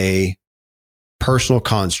have a personal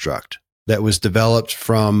construct that was developed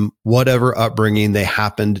from whatever upbringing they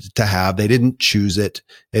happened to have. They didn't choose it.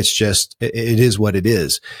 It's just, it is what it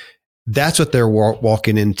is. That's what they're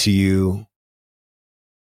walking into you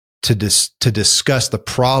to discuss the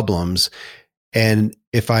problems. And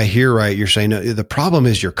if I hear right, you're saying, no, the problem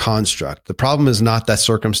is your construct. The problem is not that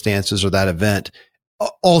circumstances or that event.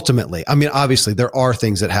 Ultimately, I mean, obviously there are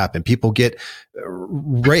things that happen. People get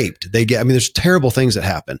raped. There's terrible things that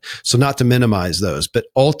happen. So not to minimize those, but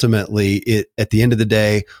ultimately at the end of the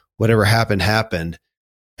day, whatever happened.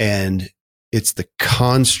 And it's the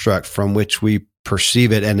construct from which we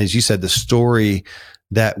perceive it. And as you said, the story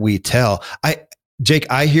that we tell. Jake,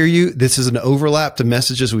 I hear you. This is an overlap to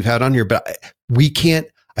messages we've had on here, but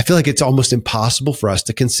I feel like it's almost impossible for us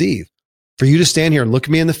to conceive. For you to stand here and look at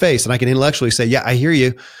me in the face and I can intellectually say, yeah, I hear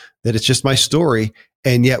you, that it's just my story.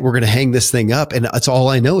 And yet we're going to hang this thing up. And that's all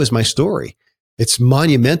I know is my story. It's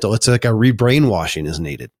monumental. It's like a rebrainwashing is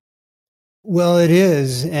needed. Well, it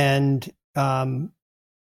is. And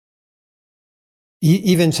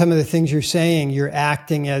even some of the things you're saying, you're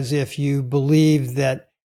acting as if you believe that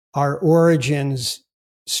our origins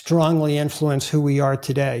strongly influence who we are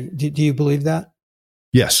today. Do you believe that?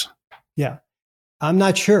 Yes. Yeah. I'm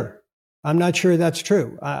not sure that's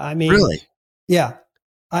true. I mean, really? Yeah.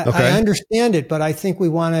 I understand it, but I think we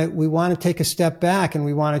want to take a step back and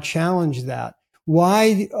we want to challenge that.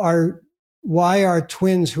 Why are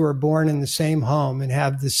twins who are born in the same home and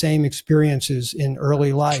have the same experiences in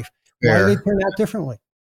early life, why do they turn out differently?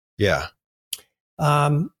 Yeah.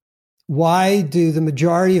 Why do the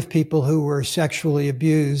majority of people who were sexually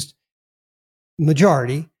abused,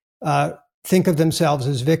 think of themselves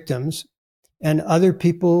as victims, and other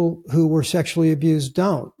people who were sexually abused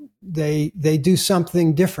don't? They do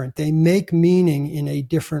something different. They make meaning in a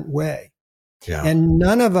different way. Yeah. And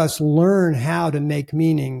none of us learn how to make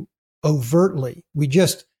meaning overtly. We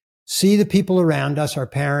just see the people around us, our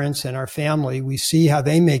parents and our family. We see how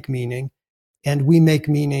they make meaning, and we make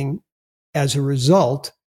meaning as a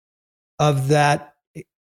result of that,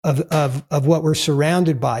 of what we're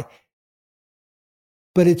surrounded by.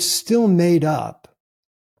 But it's still made up.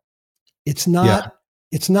 It's not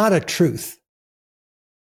a truth.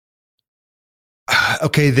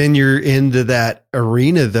 Okay, then you're into that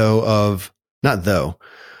arena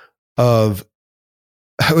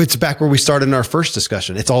it's back where we started in our first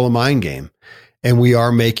discussion. It's all a mind game and we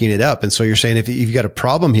are making it up. And so you're saying if you've got a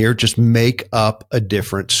problem here, just make up a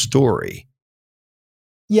different story.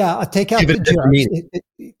 Yeah, I'll take out the just.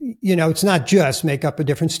 It's not just make up a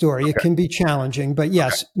different story. Okay. It can be challenging, but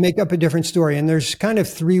yes, make up a different story. And there's kind of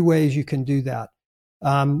three ways you can do that.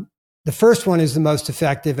 The first one is the most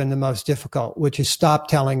effective and the most difficult, which is stop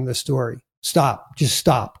telling the story. Stop. Just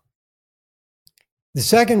stop. The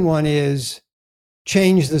second one is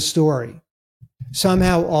change the story.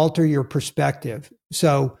 Somehow alter your perspective.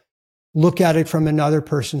 So look at it from another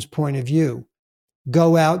person's point of view.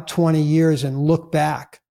 Go out 20 years and look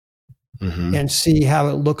back and see how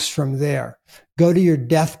it looks from there. Go to your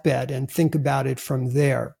deathbed and think about it from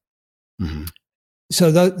there.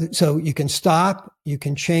 So you can stop, you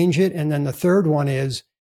can change it. And then the third one is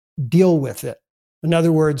deal with it. In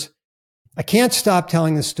other words, I can't stop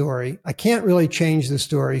telling the story. I can't really change the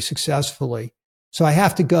story successfully. So I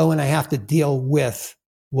have to go and I have to deal with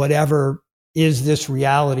whatever is this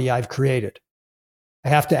reality I've created. I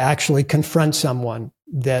have to actually confront someone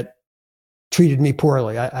that treated me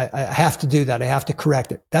poorly. I have to do that. I have to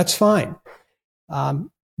correct it. That's fine.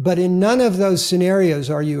 But in none of those scenarios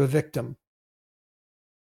are you a victim.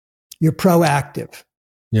 You're proactive.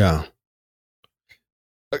 Yeah.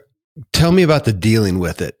 Tell me about the dealing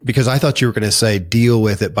with it, because I thought you were going to say deal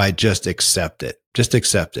with it by just accept it. Just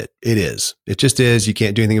accept it. It is. It just is. You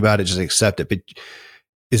can't do anything about it. Just accept it. But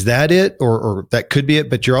is that it? Or that could be it.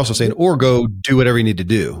 But you're also saying, or go do whatever you need to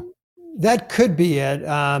do. That could be it.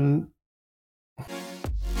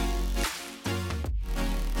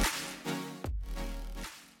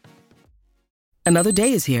 Another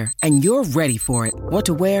day is here, and you're ready for it. What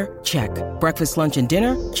to wear? Check. Breakfast, lunch, and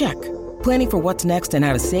dinner? Check. Planning for what's next and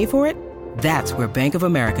how to save for it? That's where Bank of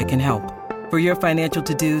America can help. For your financial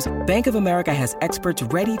to-dos, Bank of America has experts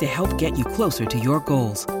ready to help get you closer to your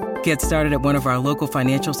goals. Get started at one of our local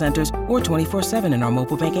financial centers or 24/7 in our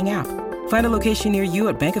mobile banking app. Find a location near you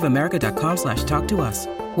at bankofamerica.com/talktous.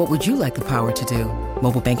 What would you like the power to do?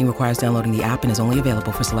 Mobile banking requires downloading the app and is only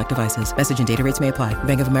available for select devices. Message and data rates may apply.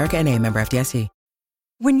 Bank of America N.A., member FDIC.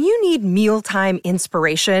 When you need mealtime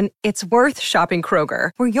inspiration, it's worth shopping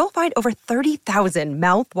Kroger, where you'll find over 30,000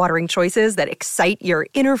 mouth-watering choices that excite your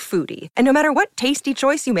inner foodie. And no matter what tasty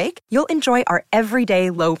choice you make, you'll enjoy our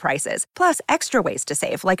everyday low prices, plus extra ways to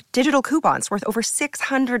save, like digital coupons worth over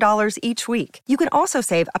 $600 each week. You can also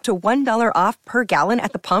save up to $1 off per gallon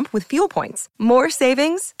at the pump with fuel points. More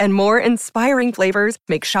savings and more inspiring flavors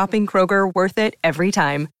make shopping Kroger worth it every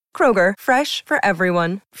time. Kroger, fresh for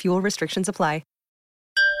everyone. Fuel restrictions apply.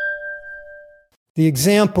 The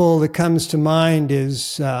example that comes to mind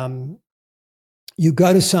is you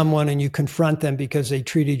go to someone and you confront them because they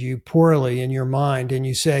treated you poorly in your mind, and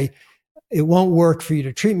you say, it won't work for you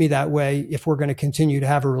to treat me that way if we're going to continue to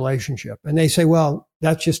have a relationship. And they say, well,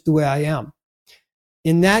 that's just the way I am.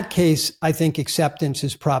 In that case, I think acceptance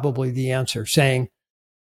is probably the answer, saying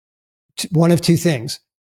one of two things.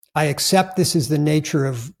 I accept this is the nature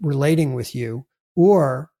of relating with you,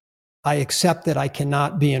 or I accept that I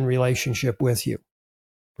cannot be in relationship with you.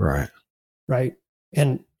 Right. Right.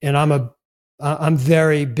 And I'm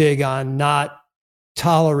very big on not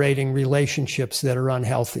tolerating relationships that are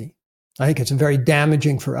unhealthy. I think it's very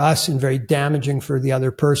damaging for us and very damaging for the other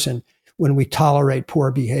person when we tolerate poor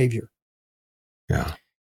behavior. Yeah.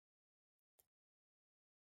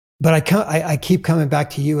 But I keep coming back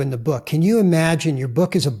to you in the book. Can you imagine your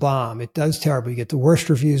book is a bomb? It does terrible. You get the worst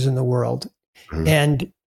reviews in the world.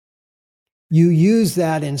 And you use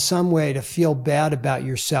that in some way to feel bad about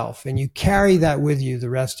yourself, and you carry that with you the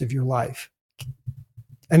rest of your life.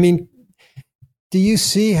 I mean, do you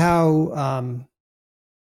see how...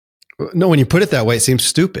 No, when you put it that way, it seems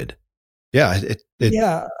stupid. Yeah.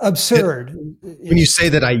 Absurd. When you say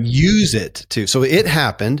that I use it to, so it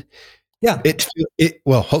happened. Yeah.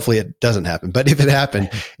 Well, hopefully it doesn't happen, but if it happened,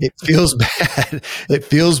 it feels bad. It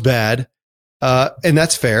feels bad. And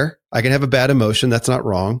that's fair. I can have a bad emotion. That's not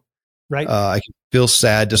wrong. Right. I can feel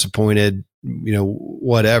sad, disappointed,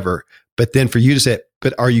 whatever. But then for you to say,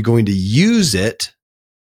 but are you going to use it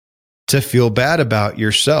to feel bad about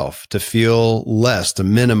yourself, to feel less, to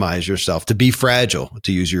minimize yourself, to be fragile,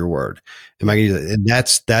 to use your word? Am I going to use it? And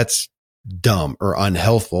that's dumb or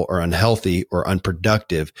unhealthful or unhealthy or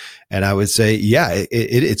unproductive. And I would say, yeah,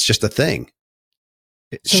 it's just a thing.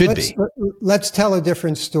 It should be. Let's tell a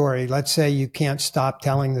different story. Let's say you can't stop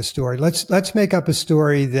telling the story. Let's make up a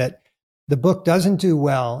story that the book doesn't do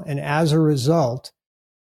well. And as a result,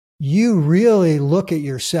 you really look at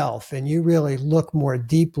yourself and you really look more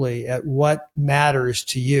deeply at what matters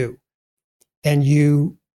to you. And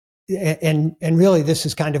really, this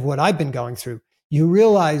is kind of what I've been going through. You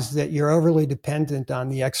realize that you're overly dependent on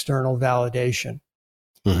the external validation.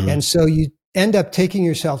 And so you end up taking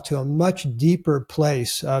yourself to a much deeper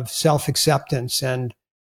place of self-acceptance, and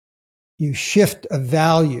you shift a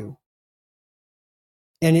value.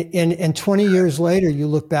 And 20 years later, you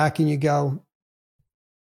look back and you go,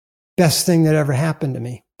 best thing that ever happened to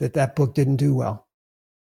me. that book didn't do well.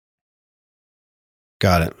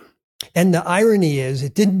 Got it. And the irony is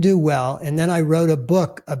it didn't do well. And then I wrote a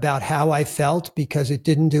book about how I felt because it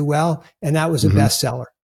didn't do well. And that was a bestseller.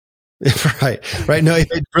 Right. No,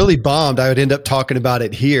 if it really bombed, I would end up talking about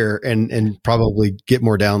it here and probably get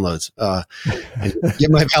more downloads, and get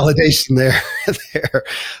my validation there.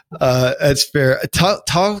 That's fair.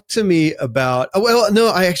 Talk to me about, I want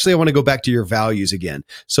to go back to your values again.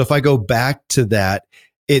 So if I go back to that,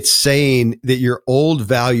 it's saying that your old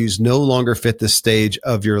values no longer fit the stage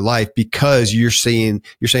of your life because you're saying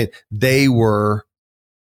they were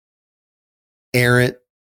errant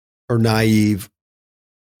or naive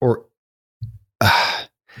or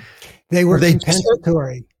they were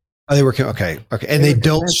compensatory. They were okay. And they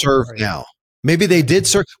don't serve now. Maybe they did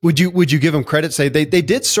serve. Would you give them credit? Say they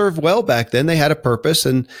did serve well back then. They had a purpose,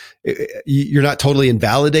 and you're not totally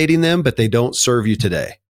invalidating them, but they don't serve you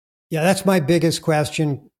today. Yeah, that's my biggest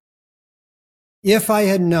question. If I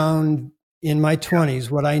had known in my 20s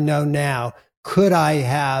what I know now, could I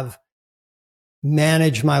have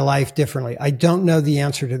managed my life differently? I don't know the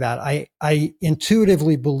answer to that. I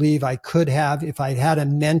intuitively believe I could have if I'd had a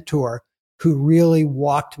mentor who really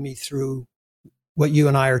walked me through what you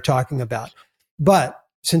and I are talking about. But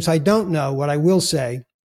since I don't know, what I will say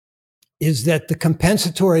is that the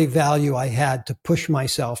compensatory value I had to push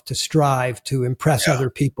myself, to strive, to impress other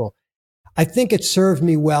people, I think it served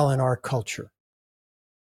me well in our culture.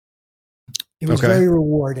 It was very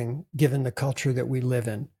rewarding given the culture that we live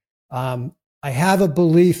in. I have a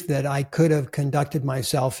belief that I could have conducted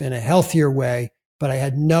myself in a healthier way, but I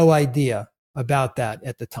had no idea about that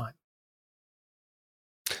at the time.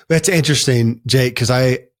 That's interesting, Jake, because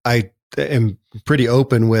I am pretty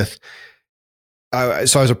open with, so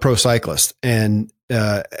I was a pro cyclist and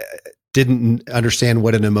didn't understand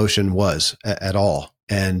what an emotion was at all.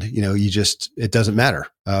 And, it doesn't matter.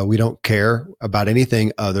 We don't care about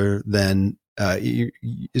anything other than,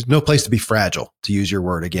 there's no place to be fragile, to use your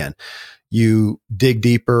word again. You dig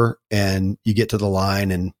deeper and you get to the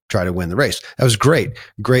line and try to win the race. That was great.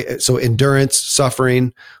 Great. So endurance,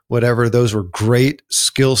 suffering, whatever, those were great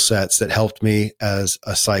skill sets that helped me as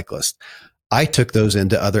a cyclist. I took those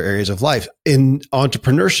into other areas of life. In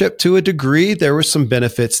entrepreneurship, to a degree, there were some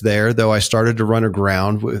benefits there, though I started to run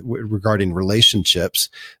aground regarding relationships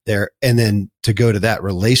there. And then to go to that,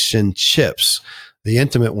 relationships, the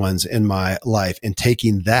intimate ones in my life, and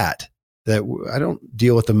taking that I don't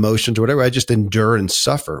deal with emotions or whatever. I just endure and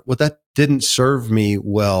suffer. Well, that didn't serve me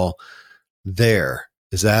well there.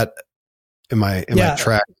 Is that, am I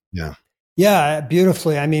track? Yeah. Yeah,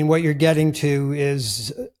 beautifully. I mean, what you're getting to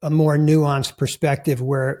is a more nuanced perspective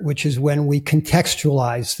which is when we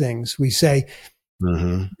contextualize things. We say,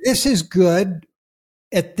 this is good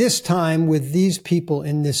at this time with these people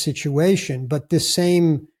in this situation, but this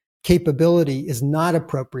same capability is not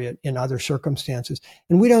appropriate in other circumstances.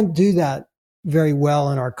 And we don't do that very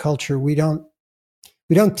well in our culture. We don't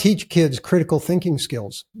teach kids critical thinking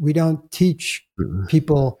skills. We don't teach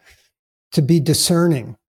people to be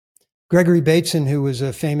discerning. Gregory Bateson, who was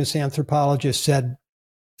a famous anthropologist, said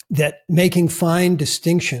that making fine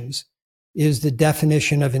distinctions is the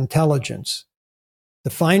definition of intelligence.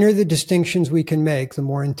 The finer the distinctions we can make, the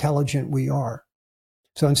more intelligent we are.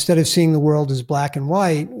 So instead of seeing the world as black and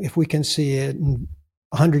white, if we can see it in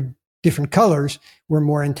 100 different colors, we're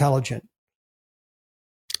more intelligent.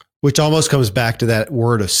 Which almost comes back to that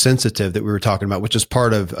word of sensitive that we were talking about, which is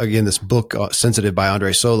part of, again, this book, Sensitive by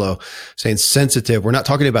Andre Solo, saying sensitive. We're not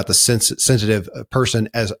talking about the sensitive person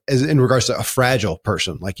as in regards to a fragile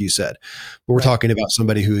person, like you said, but we're talking about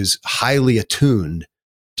somebody who's highly attuned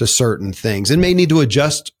to certain things and may need to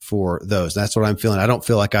adjust for those. That's what I'm feeling. I don't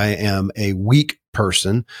feel like I am a weak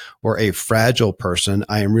person or a fragile person.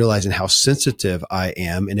 I am realizing how sensitive I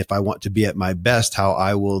am. And if I want to be at my best, how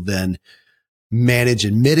I will then manage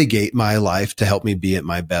and mitigate my life to help me be at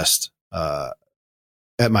my best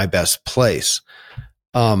place.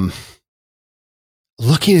 Looking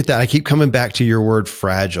at that, I keep coming back to your word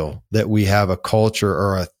fragile, that we have a culture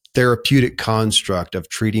or a therapeutic construct of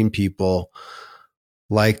treating people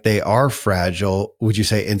like they are fragile. Would you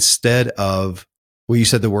say instead of, well, you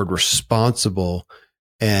said the word responsible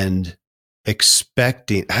and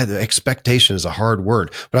expecting, expectation is a hard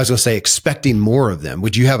word, but I was going to say expecting more of them.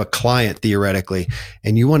 Would you have a client theoretically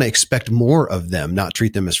and you want to expect more of them, not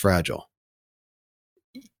treat them as fragile?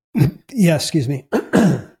 Yeah, excuse me.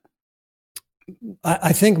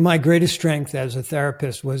 I think my greatest strength as a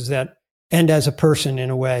therapist was that, and as a person in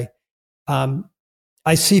a way,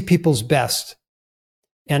 I see people's best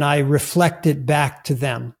and I reflect it back to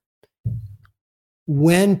them.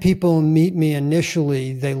 when people meet me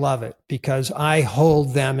initially, they love it because I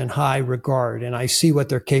hold them in high regard and I see what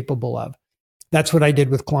they're capable of. That's what I did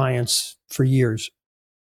with clients for years.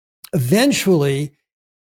 Eventually,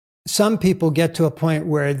 some people get to a point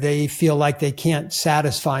where they feel like they can't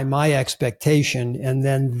satisfy my expectation, and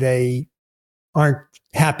then they aren't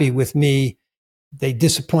happy with me. They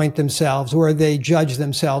disappoint themselves or they judge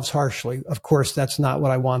themselves harshly. Of course, that's not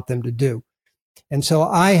what I want them to do. And so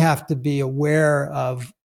I have to be aware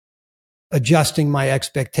of adjusting my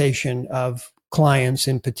expectation of clients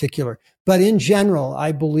in particular. But in general,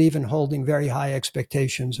 I believe in holding very high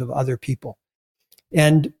expectations of other people.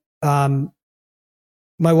 And my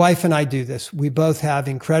wife and I do this. We both have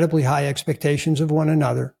incredibly high expectations of one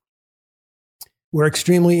another. We're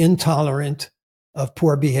extremely intolerant of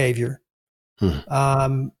poor behavior.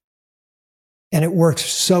 And it works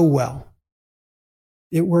so well.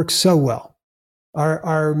 It works so well.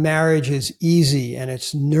 Our marriage is easy and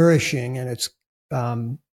it's nourishing and it's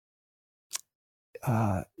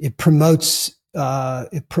it promotes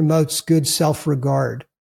good self-regard.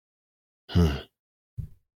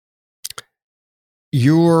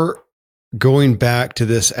 You're going back to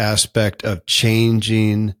this aspect of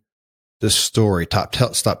changing the story.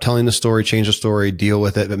 Stop telling the story, change the story, deal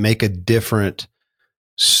with it, but make a different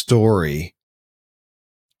story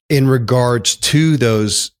in regards to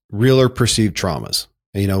those real or perceived traumas.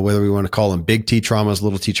 You know, whether we want to call them big T traumas,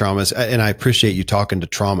 little T traumas. And I appreciate you talking to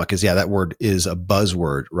trauma because, yeah, that word is a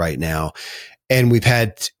buzzword right now. And we've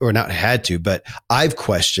had, or not had to, but I've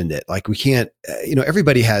questioned it. Like we can't,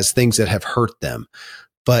 everybody has things that have hurt them,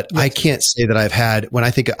 but yes. I can't say that I've had, when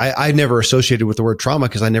I think I never associated with the word trauma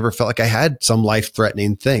because I never felt like I had some life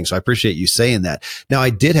threatening thing. So I appreciate you saying that. Now I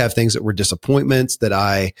did have things that were disappointments that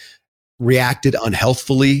I reacted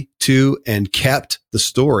unhealthfully to and kept the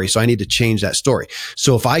story. So I need to change that story.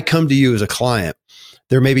 So if I come to you as a client,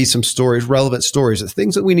 there may be some stories, relevant stories,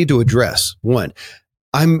 things that we need to address. One,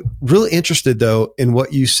 I'm really interested though in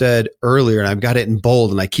what you said earlier, and I've got it in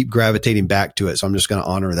bold and I keep gravitating back to it. So I'm just going to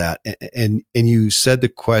honor that. And you said the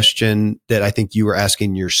question that I think you were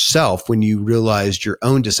asking yourself when you realized your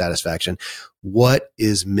own dissatisfaction. What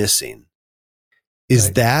is missing? Is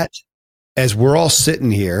right. That as we're all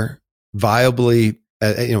sitting here viably,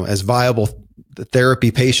 as viable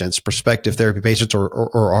therapy patients, prospective therapy patients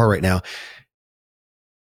or are right now,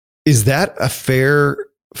 is that a fair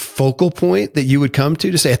focal point that you would come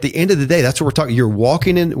to say at the end of the day, that's what we're talking.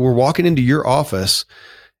 We're walking into your office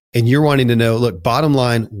and you're wanting to know, look, bottom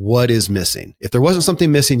line, what is missing? If there wasn't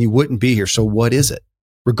something missing, you wouldn't be here. So what is it?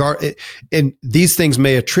 And these things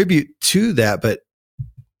may attribute to that, but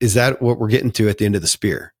is that what we're getting to at the end of the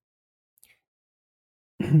spear?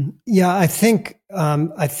 Yeah, I think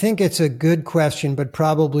it's a good question, but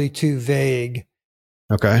probably too vague.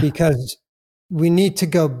 Okay. Because we need to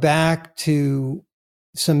go back to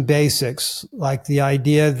some basics, like the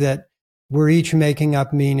idea that we're each making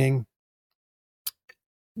up meaning,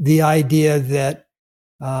 the idea that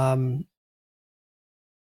no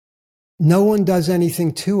one does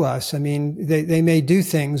anything to us. I mean, they may do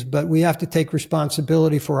things, but we have to take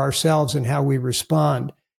responsibility for ourselves and how we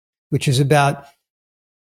respond, which is about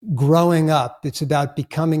growing up. It's about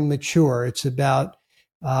becoming mature. It's about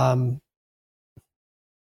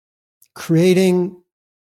creating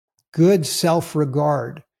good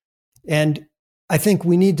self-regard. And I think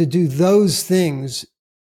we need to do those things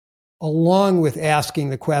along with asking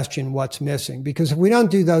the question, what's missing? Because if we don't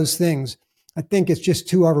do those things, I think it's just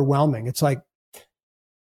too overwhelming. It's like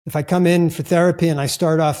if I come in for therapy and I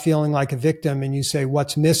start off feeling like a victim and you say,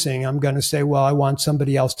 what's missing? I'm going to say, well, I want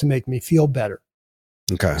somebody else to make me feel better.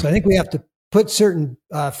 Okay. So I think we have to put certain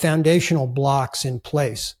foundational blocks in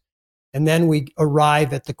place. And then we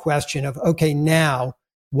arrive at the question of, okay, now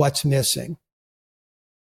what's missing?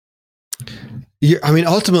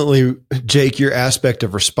 Ultimately, Jake, your aspect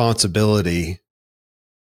of responsibility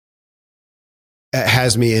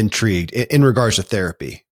has me intrigued in regards to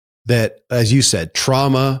therapy. That, as you said,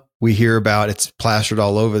 trauma we hear about, it's plastered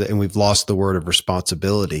all over, and we've lost the word of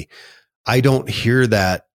responsibility. I don't hear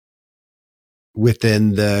that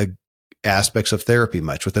within the aspects of therapy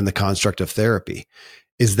much, within the construct of therapy.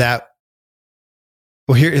 Is that,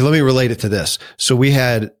 well, here, let me relate it to this. So we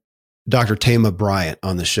had Dr. Tama Bryant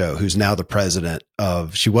on the show, who's now the president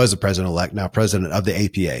of, she was the president-elect, now president of the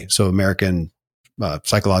APA, so American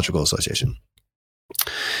Psychological Association.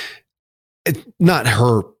 It's not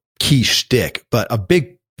her key shtick, but a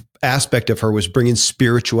big aspect of her was bringing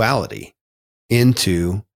spirituality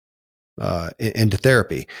into into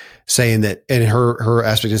therapy, saying that, and her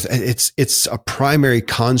aspect is it's a primary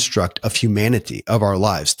construct of humanity, of our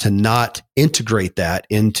lives. To not integrate that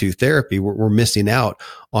into therapy, we're missing out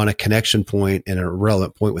on a connection point and a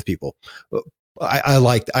relevant point with people.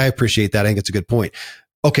 I appreciate that. I think it's a good point.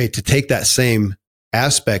 Okay. To take that same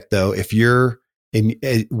aspect though, if you're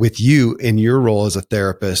with you in your role as a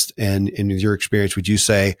therapist and in your experience, would you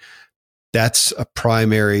say that's a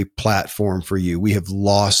primary platform for you? We have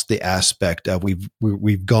lost the aspect of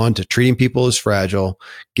we've gone to treating people as fragile,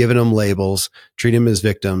 giving them labels, treating them as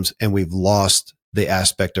victims, and we've lost the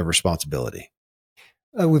aspect of responsibility.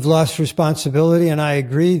 We've lost responsibility, and I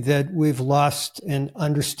agree that we've lost an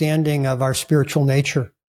understanding of our spiritual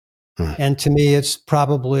nature. And to me, it's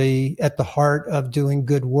probably at the heart of doing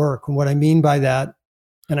good work. And what I mean by that,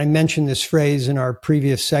 and I mentioned this phrase in our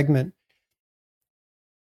previous segment,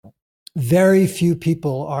 very few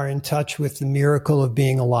people are in touch with the miracle of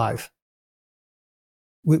being alive.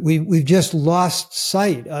 We've just lost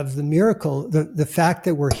sight of the miracle, the fact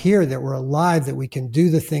that we're here, that we're alive, that we can do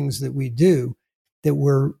the things that we do,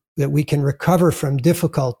 that we can recover from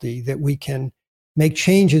difficulty, that we can make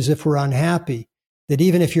changes if we're unhappy, that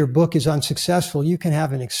even if your book is unsuccessful, you can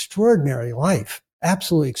have an extraordinary life,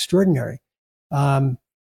 absolutely extraordinary.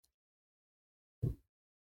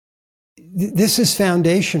 This is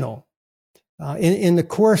foundational. In the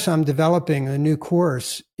course I'm developing, a new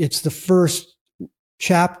course, it's the first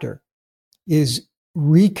chapter is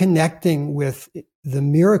reconnecting with the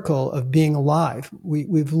miracle of being alive.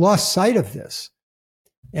 We've lost sight of this.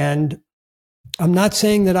 And I'm not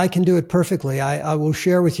saying that I can do it perfectly. I will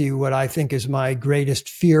share with you what I think is my greatest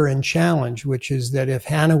fear and challenge, which is that if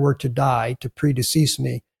Hannah were to die, to predecease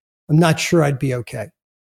me, I'm not sure I'd be okay.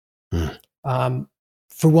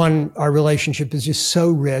 For one, our relationship is just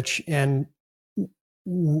so rich, and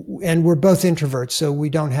we're both introverts, so we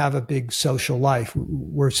don't have a big social life.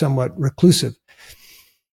 We're somewhat reclusive.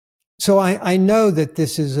 So I know that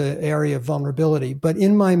this is an area of vulnerability, but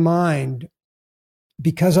in my mind,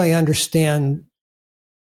 because I understand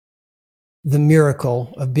the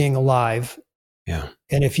miracle of being alive, and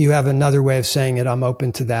if you have another way of saying it, I'm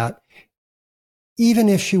open to that. Even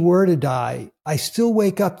if she were to die, I still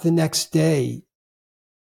wake up the next day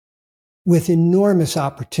with enormous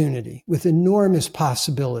opportunity, with enormous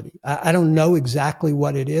possibility. I don't know exactly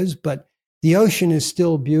what it is, but the ocean is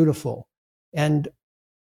still beautiful, and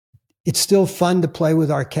it's still fun to play with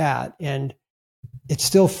our cat, and it's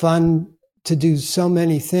still fun to do so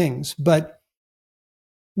many things, but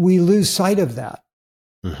we lose sight of that.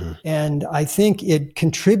 Mm-hmm. And I think it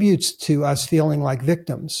contributes to us feeling like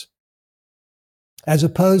victims, as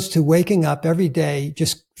opposed to waking up every day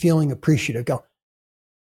just feeling appreciative. Go,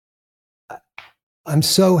 I'm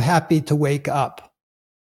so happy to wake up.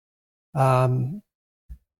 My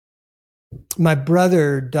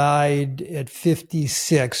brother died at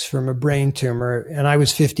 56 from a brain tumor, and I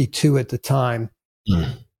was 52 at the time.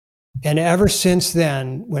 Mm. And ever since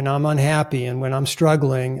then, when I'm unhappy and when I'm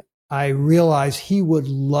struggling, I realize he would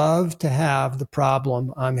love to have the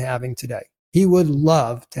problem I'm having today. He would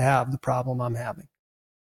love to have the problem I'm having.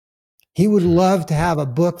 He would love to have a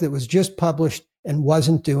book that was just published and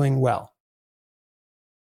wasn't doing well.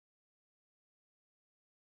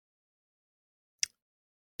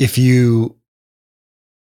 If you,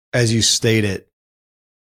 as you state it,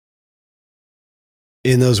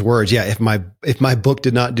 in those words, if my book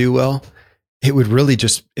did not do well, it would really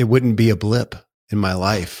it wouldn't be a blip in my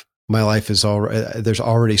life. My life is it's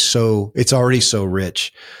already so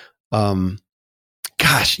rich.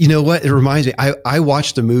 Gosh, you know what? It reminds me, I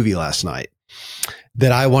watched a movie last night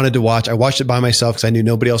that I wanted to watch. I watched it by myself because I knew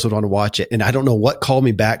nobody else would want to watch it. And I don't know what called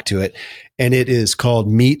me back to it. And it is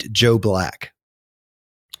called Meet Joe Black.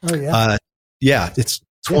 Oh yeah. It's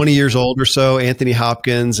 20 years old or so, Anthony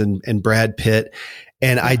Hopkins and Brad Pitt.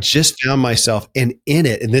 And I just found myself in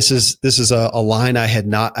it. And this is a line I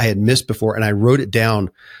had missed before. And I wrote it down.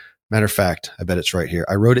 Matter of fact, I bet it's right here.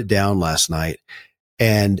 I wrote it down last night,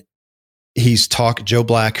 and Joe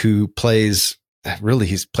Black, who plays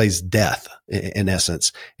death in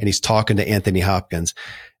essence. And he's talking to Anthony Hopkins,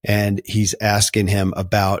 and he's asking him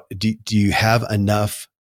about, do you have enough?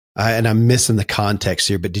 And I'm missing the context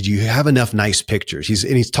here, but did you have enough nice pictures?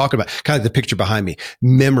 He's talking about kind of the picture behind me,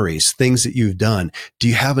 memories, things that you've done. Do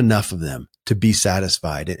you have enough of them to be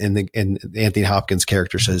satisfied? And Anthony Hopkins'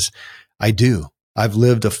 character says, I do. I've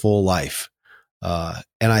lived a full life. And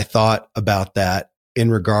I thought about that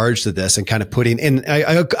in regards to this and kind of putting in,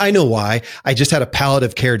 I know why. I just had a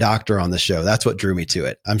palliative care doctor on the show. That's what drew me to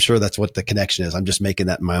it. I'm sure that's what the connection is. I'm just making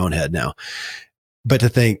that in my own head now. But to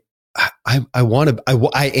think, I want to,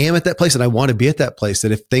 I am at that place and I want to be at that place.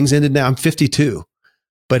 That if things ended now, I'm 52,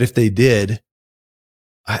 but if they did,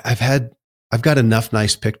 I've got enough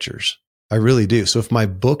nice pictures. I really do. So if my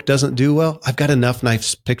book doesn't do well, I've got enough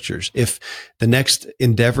nice pictures. If the next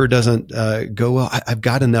endeavor doesn't go well, I've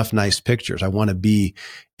got enough nice pictures. I want to be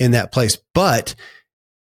in that place, but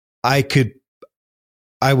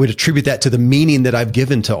I would attribute that to the meaning that I've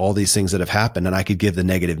given to all these things that have happened, and I could give the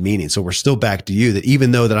negative meaning. So we're still back to you, that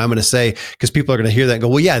even though that I'm going to say, because people are going to hear that and go,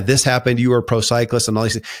 well, yeah, this happened. You were a pro cyclist and all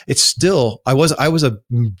these things. It's still, I was a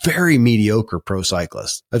very mediocre pro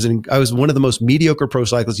cyclist. I was one of the most mediocre pro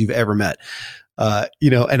cyclists you've ever met.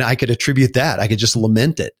 And I could attribute that. I could just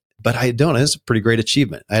lament it, but I don't. It's a pretty great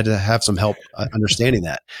achievement. I had to have some help understanding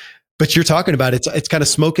that. But you're talking about it's kind of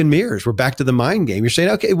smoke and mirrors. We're back to the mind game. You're saying,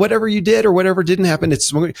 okay, whatever you did or whatever didn't happen,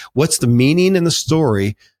 what's the meaning in the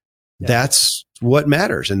story? Yeah. That's what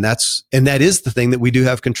matters. And that is the thing that we do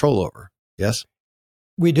have control over. Yes,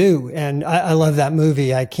 we do. And I love that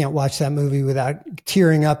movie. I can't watch that movie without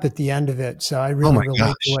tearing up at the end of it. So I really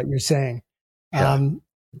relate to what you're saying. Yeah.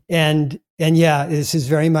 And yeah, this is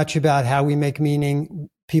very much about how we make meaning.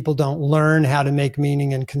 People don't learn how to make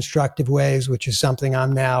meaning in constructive ways, which is something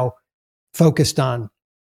I'm now focused on.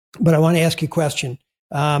 But I want to ask you a question.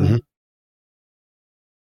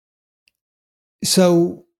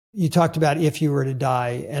 So you talked about if you were to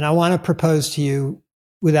die, and I want to propose to you,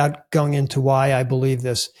 without going into why I believe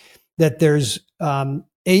this, that there's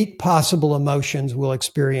 8 possible emotions we'll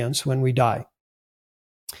experience when we die.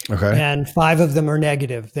 Okay. And 5 of them are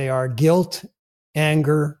negative. They are guilt,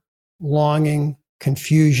 anger, longing,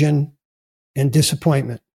 confusion, and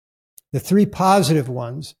disappointment. The 3 positive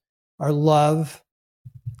ones are love,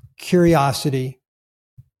 curiosity,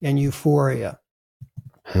 and euphoria.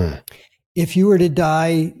 If you were to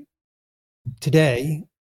die today,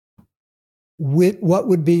 what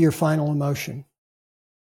would be your final emotion?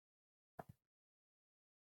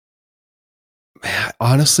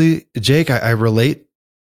 Honestly, Jake, I relate.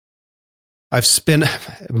 I've spent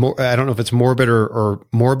more, I don't know if it's morbid or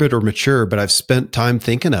mature, but I've spent time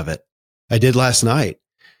thinking of it. I did last night.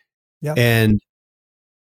 Yeah. And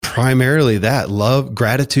primarily that love,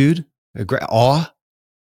 gratitude, awe,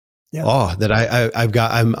 that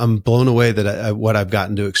I'm blown away that what I've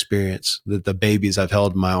gotten to experience, the babies I've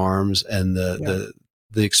held in my arms, and the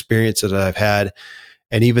experience that I've had,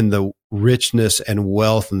 and even the richness and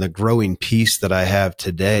wealth and the growing peace that I have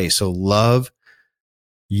today. So love,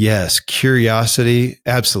 yes. Curiosity,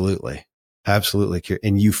 absolutely.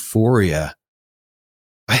 And euphoria,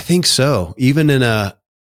 I think so. Even in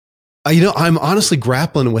I'm honestly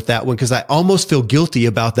grappling with that one, because I almost feel guilty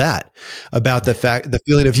about that, about the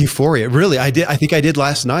feeling of euphoria. Really, I think I did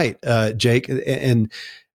last night, Jake, and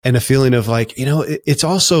a feeling of like,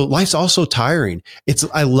 life's also tiring.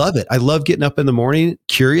 I love it. I love getting up in the morning,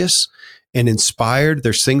 curious and inspired.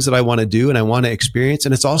 There's things that I want to do and I want to experience,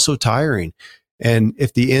 and it's also tiring. And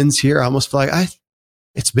if the end's here, I almost feel like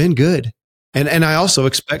it's been good. And I also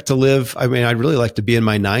expect to live. I mean, I'd really like to be in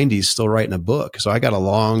my 90s still writing a book. So I got a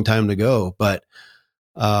long time to go, but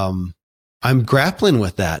I'm grappling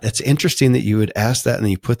with that. It's interesting that you would ask that and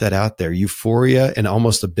then you put that out there. Euphoria and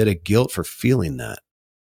almost a bit of guilt for feeling that.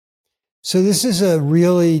 So this is a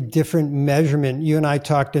really different measurement. You and I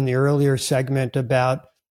talked in the earlier segment about,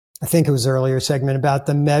 I think it was the earlier segment, about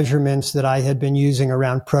the measurements that I had been using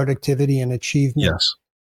around productivity and achievement. Yes.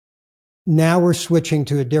 Now we're switching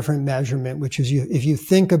to a different measurement, which is if you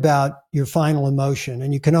think about your final emotion,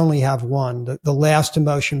 and you can only have one, the last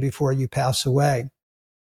emotion before you pass away.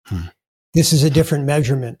 This is a different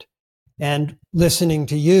measurement. And listening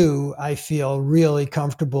to you, I feel really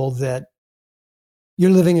comfortable that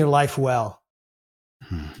you're living your life well.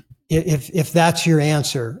 If that's your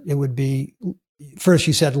answer, it would be, first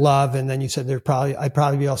you said love, and then you said I'd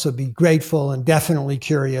probably also be grateful and definitely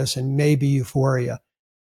curious and maybe euphoria.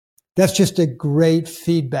 That's just a great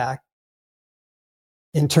feedback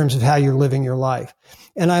in terms of how you're living your life.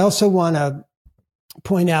 And I also want to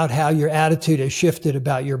point out how your attitude has shifted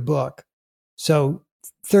about your book. So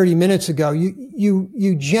 30 minutes ago,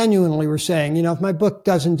 you genuinely were saying, if my book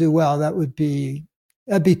doesn't do well, that'd be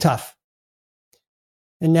tough.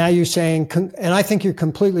 And now you're saying, and I think you're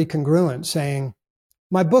completely congruent, saying,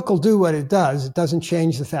 my book will do what it does. It doesn't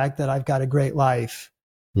change the fact that I've got a great life.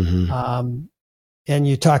 And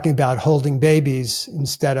you're talking about holding babies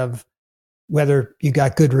instead of whether you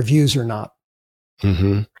got good reviews or not.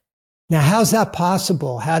 Now, how's that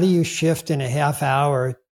possible? How do you shift in a half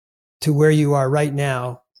hour to where you are right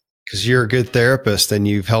now? Because you're a good therapist and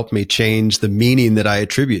you've helped me change the meaning that I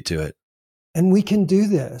attribute to it. And we can do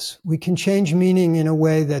this. We can change meaning in a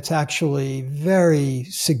way that's actually very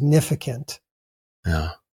significant.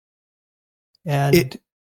 Yeah. And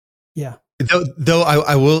yeah. Though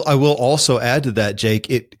I will also add to that,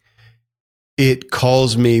 Jake, it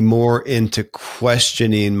calls me more into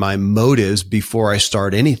questioning my motives before I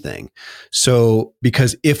start anything. So,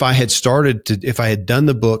 because if I had done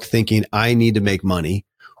the book thinking I need to make money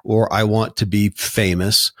or I want to be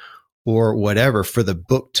famous or whatever, for the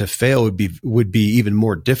book to fail would be even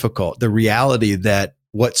more difficult. The reality that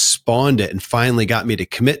what spawned it and finally got me to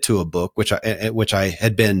commit to a book, which I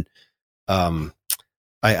had been, I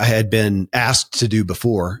had been asked to do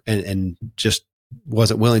before and just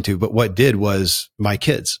wasn't willing to, but what did was my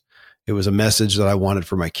kids. It was a message that I wanted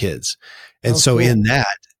for my kids. And so cool. in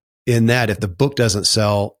that, if the book doesn't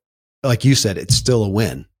sell, like you said, it's still a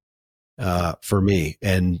win, for me.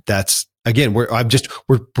 And that's, again, we're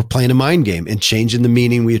playing a mind game and changing the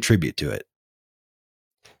meaning we attribute to it.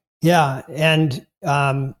 Yeah. And,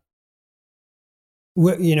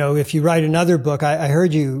 if you write another book, I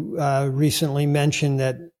heard you recently mention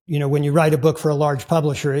that, when you write a book for a large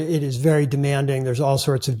publisher, it is very demanding. There's all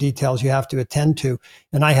sorts of details you have to attend to.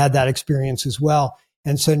 And I had that experience as well.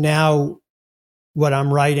 And so now what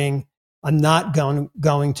I'm writing, I'm not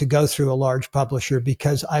going to go through a large publisher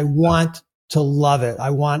because I want to love it. I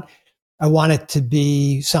want it to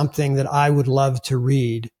be something that I would love to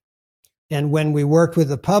read. And when we worked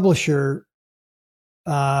with a publisher,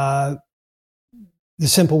 the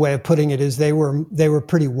simple way of putting it is they were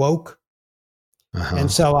pretty woke. Uh-huh.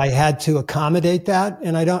 And so I had to accommodate that.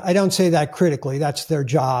 And I don't say that critically. That's their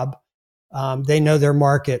job. They know their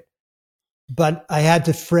market. But I had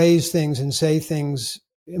to phrase things and say things,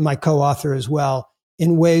 my co-author as well,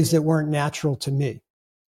 in ways that weren't natural to me.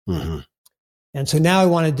 Mm-hmm. And so now I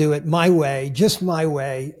want to do it my way, just my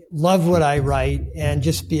way, love what I write, and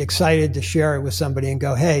just be excited to share it with somebody and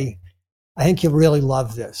go, hey, I think you'll really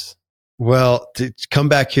love this. Well, to come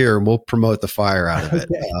back here and we'll promote the fire out of it,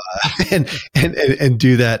 and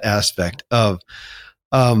do that aspect of,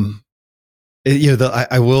 I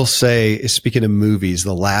will say, speaking of movies,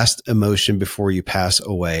 The Last Emotion Before You Pass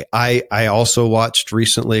Away. I also watched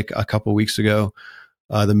recently, a couple of weeks ago,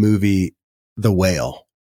 the movie The Whale,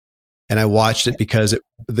 and I watched it because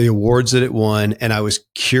the awards that it won, and I was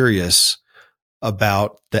curious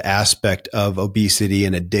about the aspect of obesity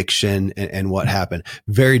and addiction and what happened.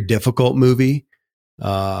 Very difficult movie.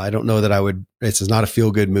 I don't know that it's not a feel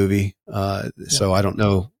good movie. So I don't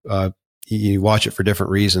know, you watch it for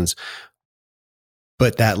different reasons,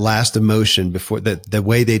 but that last emotion before the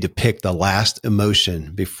way they depict the last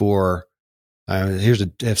emotion before, here's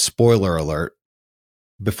a spoiler alert,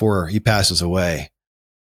 before he passes away,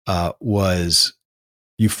 was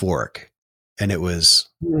euphoric, and it was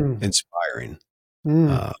inspiring.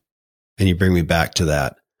 And you bring me back to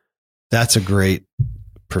that. That's a great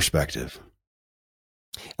perspective.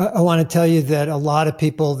 I want to tell you that a lot of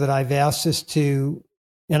people that I've asked this to,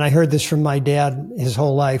 and I heard this from my dad his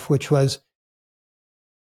whole life, which was,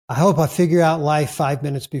 I hope I figure out life 5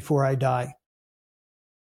 minutes before I die.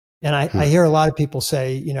 And I hear a lot of people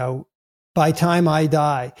say, by time I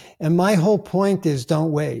die. And my whole point is,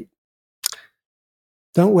 don't wait.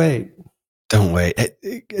 Don't wait. Don't wait.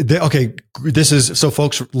 Okay. This is, so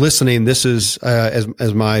folks listening, this is,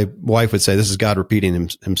 as my wife would say, this is God repeating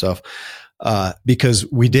himself. Because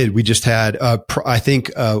we just had, I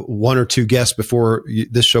think, one or two guests before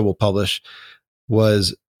this show will publish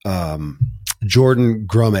was, Jordan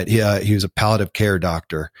Grummett. He was a palliative care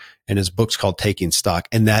doctor, and his book's called Taking Stock.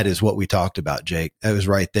 And that is what we talked about, Jake. That was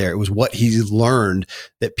right there. It was what he learned,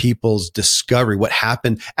 that people's discovery, what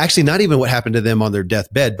happened, actually not even what happened to them on their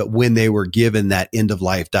deathbed, but when they were given that end of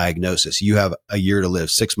life diagnosis. You have a year to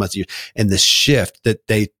live, 6 months, and the shift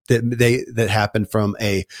that happened from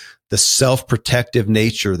the self-protective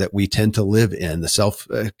nature that we tend to live in, the self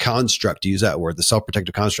construct, to use that word, the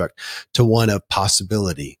self-protective construct, to one of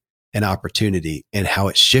possibility and opportunity, and how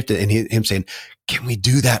it shifted. And him saying, can we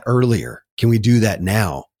do that earlier? Can we do that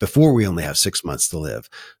now before we only have 6 months to live?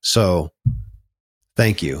 So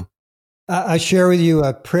thank you. I share with you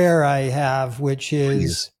a prayer I have, which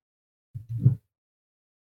is, please.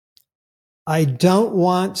 I don't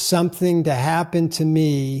want something to happen to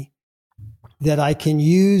me that I can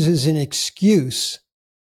use as an excuse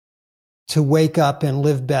to wake up and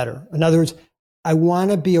live better. In other words, I want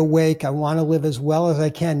to be awake. I want to live as well as I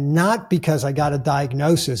can, not because I got a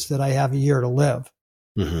diagnosis that I have a year to live.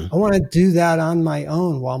 Mm-hmm. I want to do that on my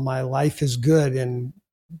own while my life is good, and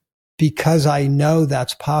because I know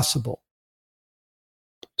that's possible.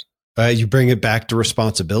 You bring it back to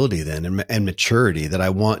responsibility then, and maturity, that I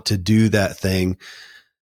want to do that thing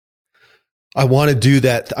I want to do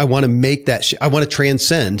that. I want to make that. I want to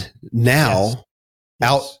transcend now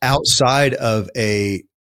outside of a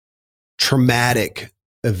traumatic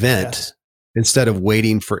event instead of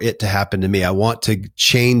waiting for it to happen to me. I want to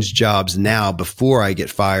change jobs now before I get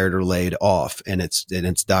fired or laid off and it's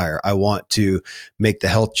dire. I want to make the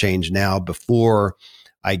health change now before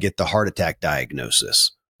I get the heart attack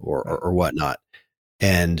diagnosis or whatnot.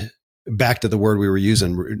 And back to the word we were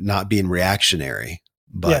using, not being reactionary,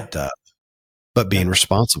 but being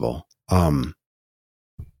responsible. That's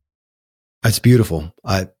beautiful.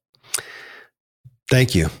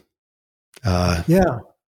 Thank you. Thank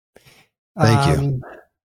you.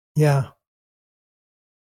 Yeah.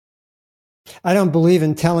 I don't believe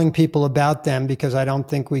in telling people about them because I don't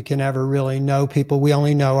think we can ever really know people. We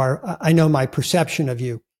only know I know my perception of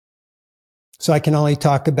you. So I can only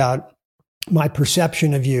talk about my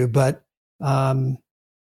perception of you, but my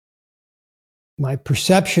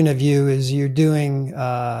perception of you is you're doing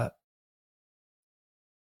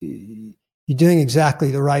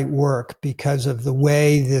exactly the right work because of the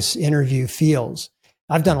way this interview feels.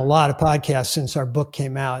 I've done a lot of podcasts since our book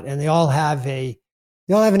came out, and they all have an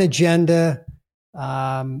agenda.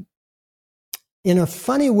 In a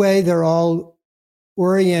funny way, they're all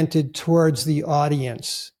oriented towards the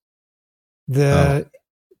audience. The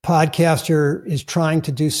podcaster is trying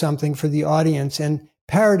to do something for the audience. And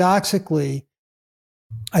paradoxically,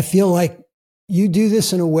 I feel like you do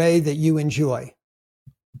this in a way that you enjoy,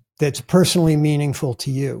 that's personally meaningful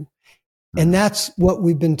to you. And that's what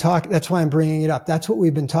we've been talking. That's why I'm bringing it up. That's what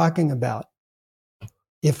we've been talking about.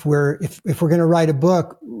 If we're going to write a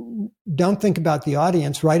book, don't think about the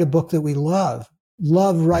audience. Write a book that we love.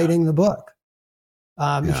 Love writing the book.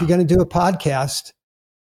 If you're going to do a podcast,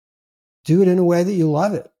 do it in a way that you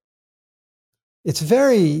love it. It's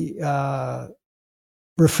very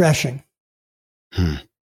refreshing.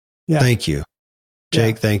 Yeah. Thank you,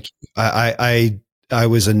 Jake. Yeah. Thank you.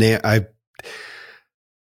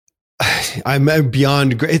 I'm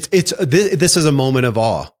beyond great. This is a moment of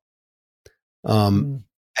awe.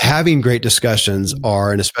 Having great discussions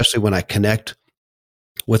and especially when I connect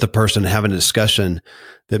with a person and having a discussion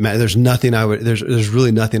that there's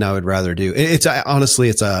really nothing I would rather do.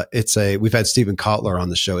 Honestly, we've had Stephen Kotler on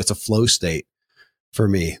the show. It's a flow state for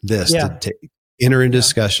me, to enter into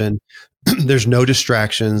discussion. There's no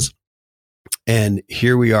distractions. And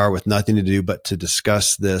here we are with nothing to do but to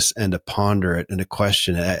discuss this and to ponder it and to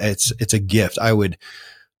question it. It's a gift. I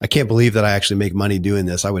can't believe that I actually make money doing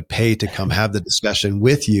this. I would pay to come have the discussion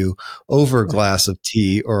with you over a glass of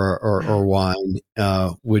tea or wine.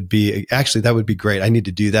 That would be great. I need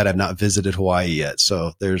to do that. I've not visited Hawaii yet.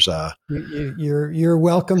 So there's you're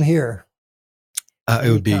welcome here.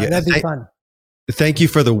 It would be, that'd be fun. Thank you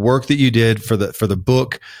for the work that you did for the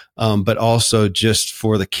book, but also just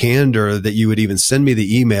for the candor that you would even send me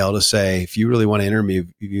the email to say, if you really want to interview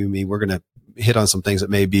me, we're going to hit on some things that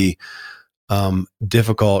may be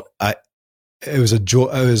difficult. It was a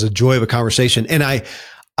joy of a conversation, and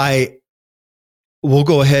I will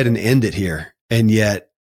go ahead and end it here. And yet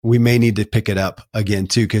we may need to pick it up again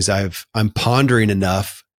too, because I'm pondering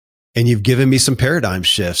enough. And you've given me some paradigm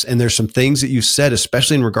shifts, and there's some things that you said,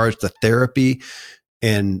 especially in regards to therapy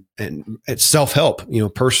and self-help,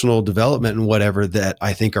 personal development and whatever, that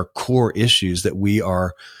I think are core issues that we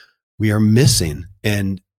are missing.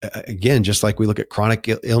 And again, just like we look at chronic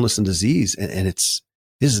illness and disease, and it's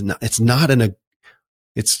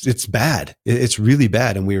bad. It's really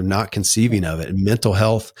bad. And we are not conceiving of it, and mental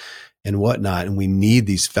health and whatnot. And we need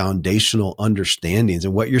these foundational understandings.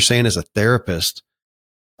 And what you're saying as a therapist,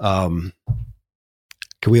 can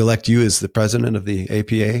we elect you as the president of the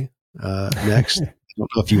APA next? I don't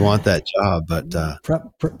know if you want that job, but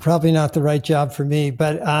probably not the right job for me.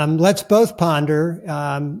 But let's both ponder.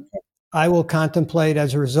 I will contemplate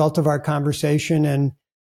as a result of our conversation and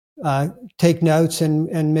take notes,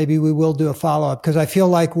 and maybe we will do a follow-up, because I feel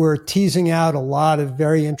like we're teasing out a lot of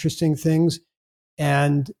very interesting things,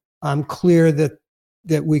 and I'm clear that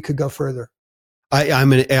we could go further.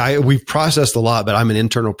 We've processed a lot, but I'm an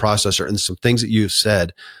internal processor, and some things that you've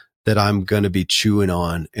said that I'm going to be chewing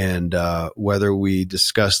on, and whether we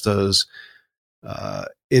discuss those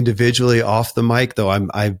individually off the mic, though,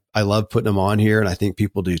 I love putting them on here, and I think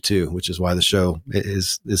people do too, which is why the show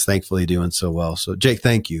is thankfully doing so well. So, Jake,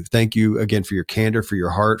 thank you again for your candor, for your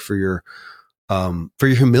heart, for your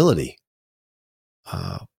humility.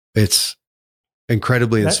 It's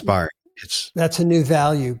incredibly inspiring. That's a new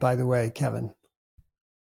value, by the way, Kevin.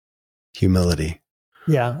 Humility.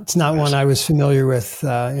 Yeah, it's not one I was familiar with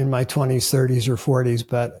in my 20s, 30s, or 40s,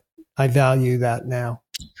 but I value that now.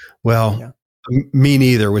 Well, Me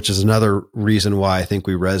neither, which is another reason why I think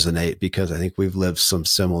we resonate, because I think we've lived some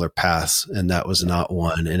similar paths, and that was not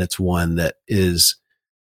one. And it's one that is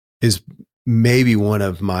maybe one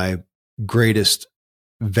of my greatest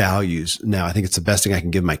values now. I think it's the best thing I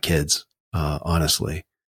can give my kids, honestly.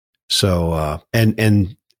 So,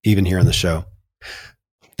 and even here on the show,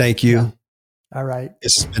 thank you. Yeah. All right.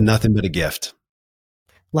 It's been nothing but a gift.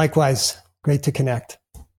 Likewise. Great to connect.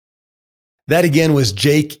 That again was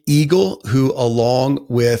Jake Eagle, who along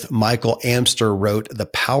with Michael Amster wrote The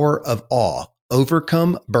Power of Awe: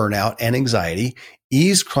 Overcome Burnout and Anxiety,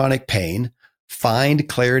 Ease Chronic Pain, Find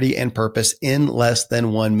Clarity and Purpose in Less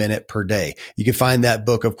Than 1 Minute per Day. You can find that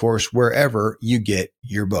book, of course, wherever you get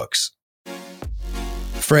your books.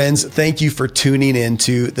 Friends, thank you for tuning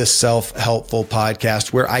into the Self-Helpful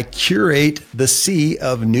Podcast, where I curate the sea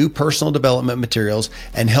of new personal development materials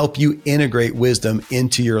and help you integrate wisdom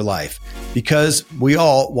into your life, because we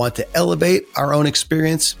all want to elevate our own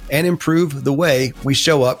experience and improve the way we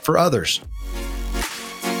show up for others.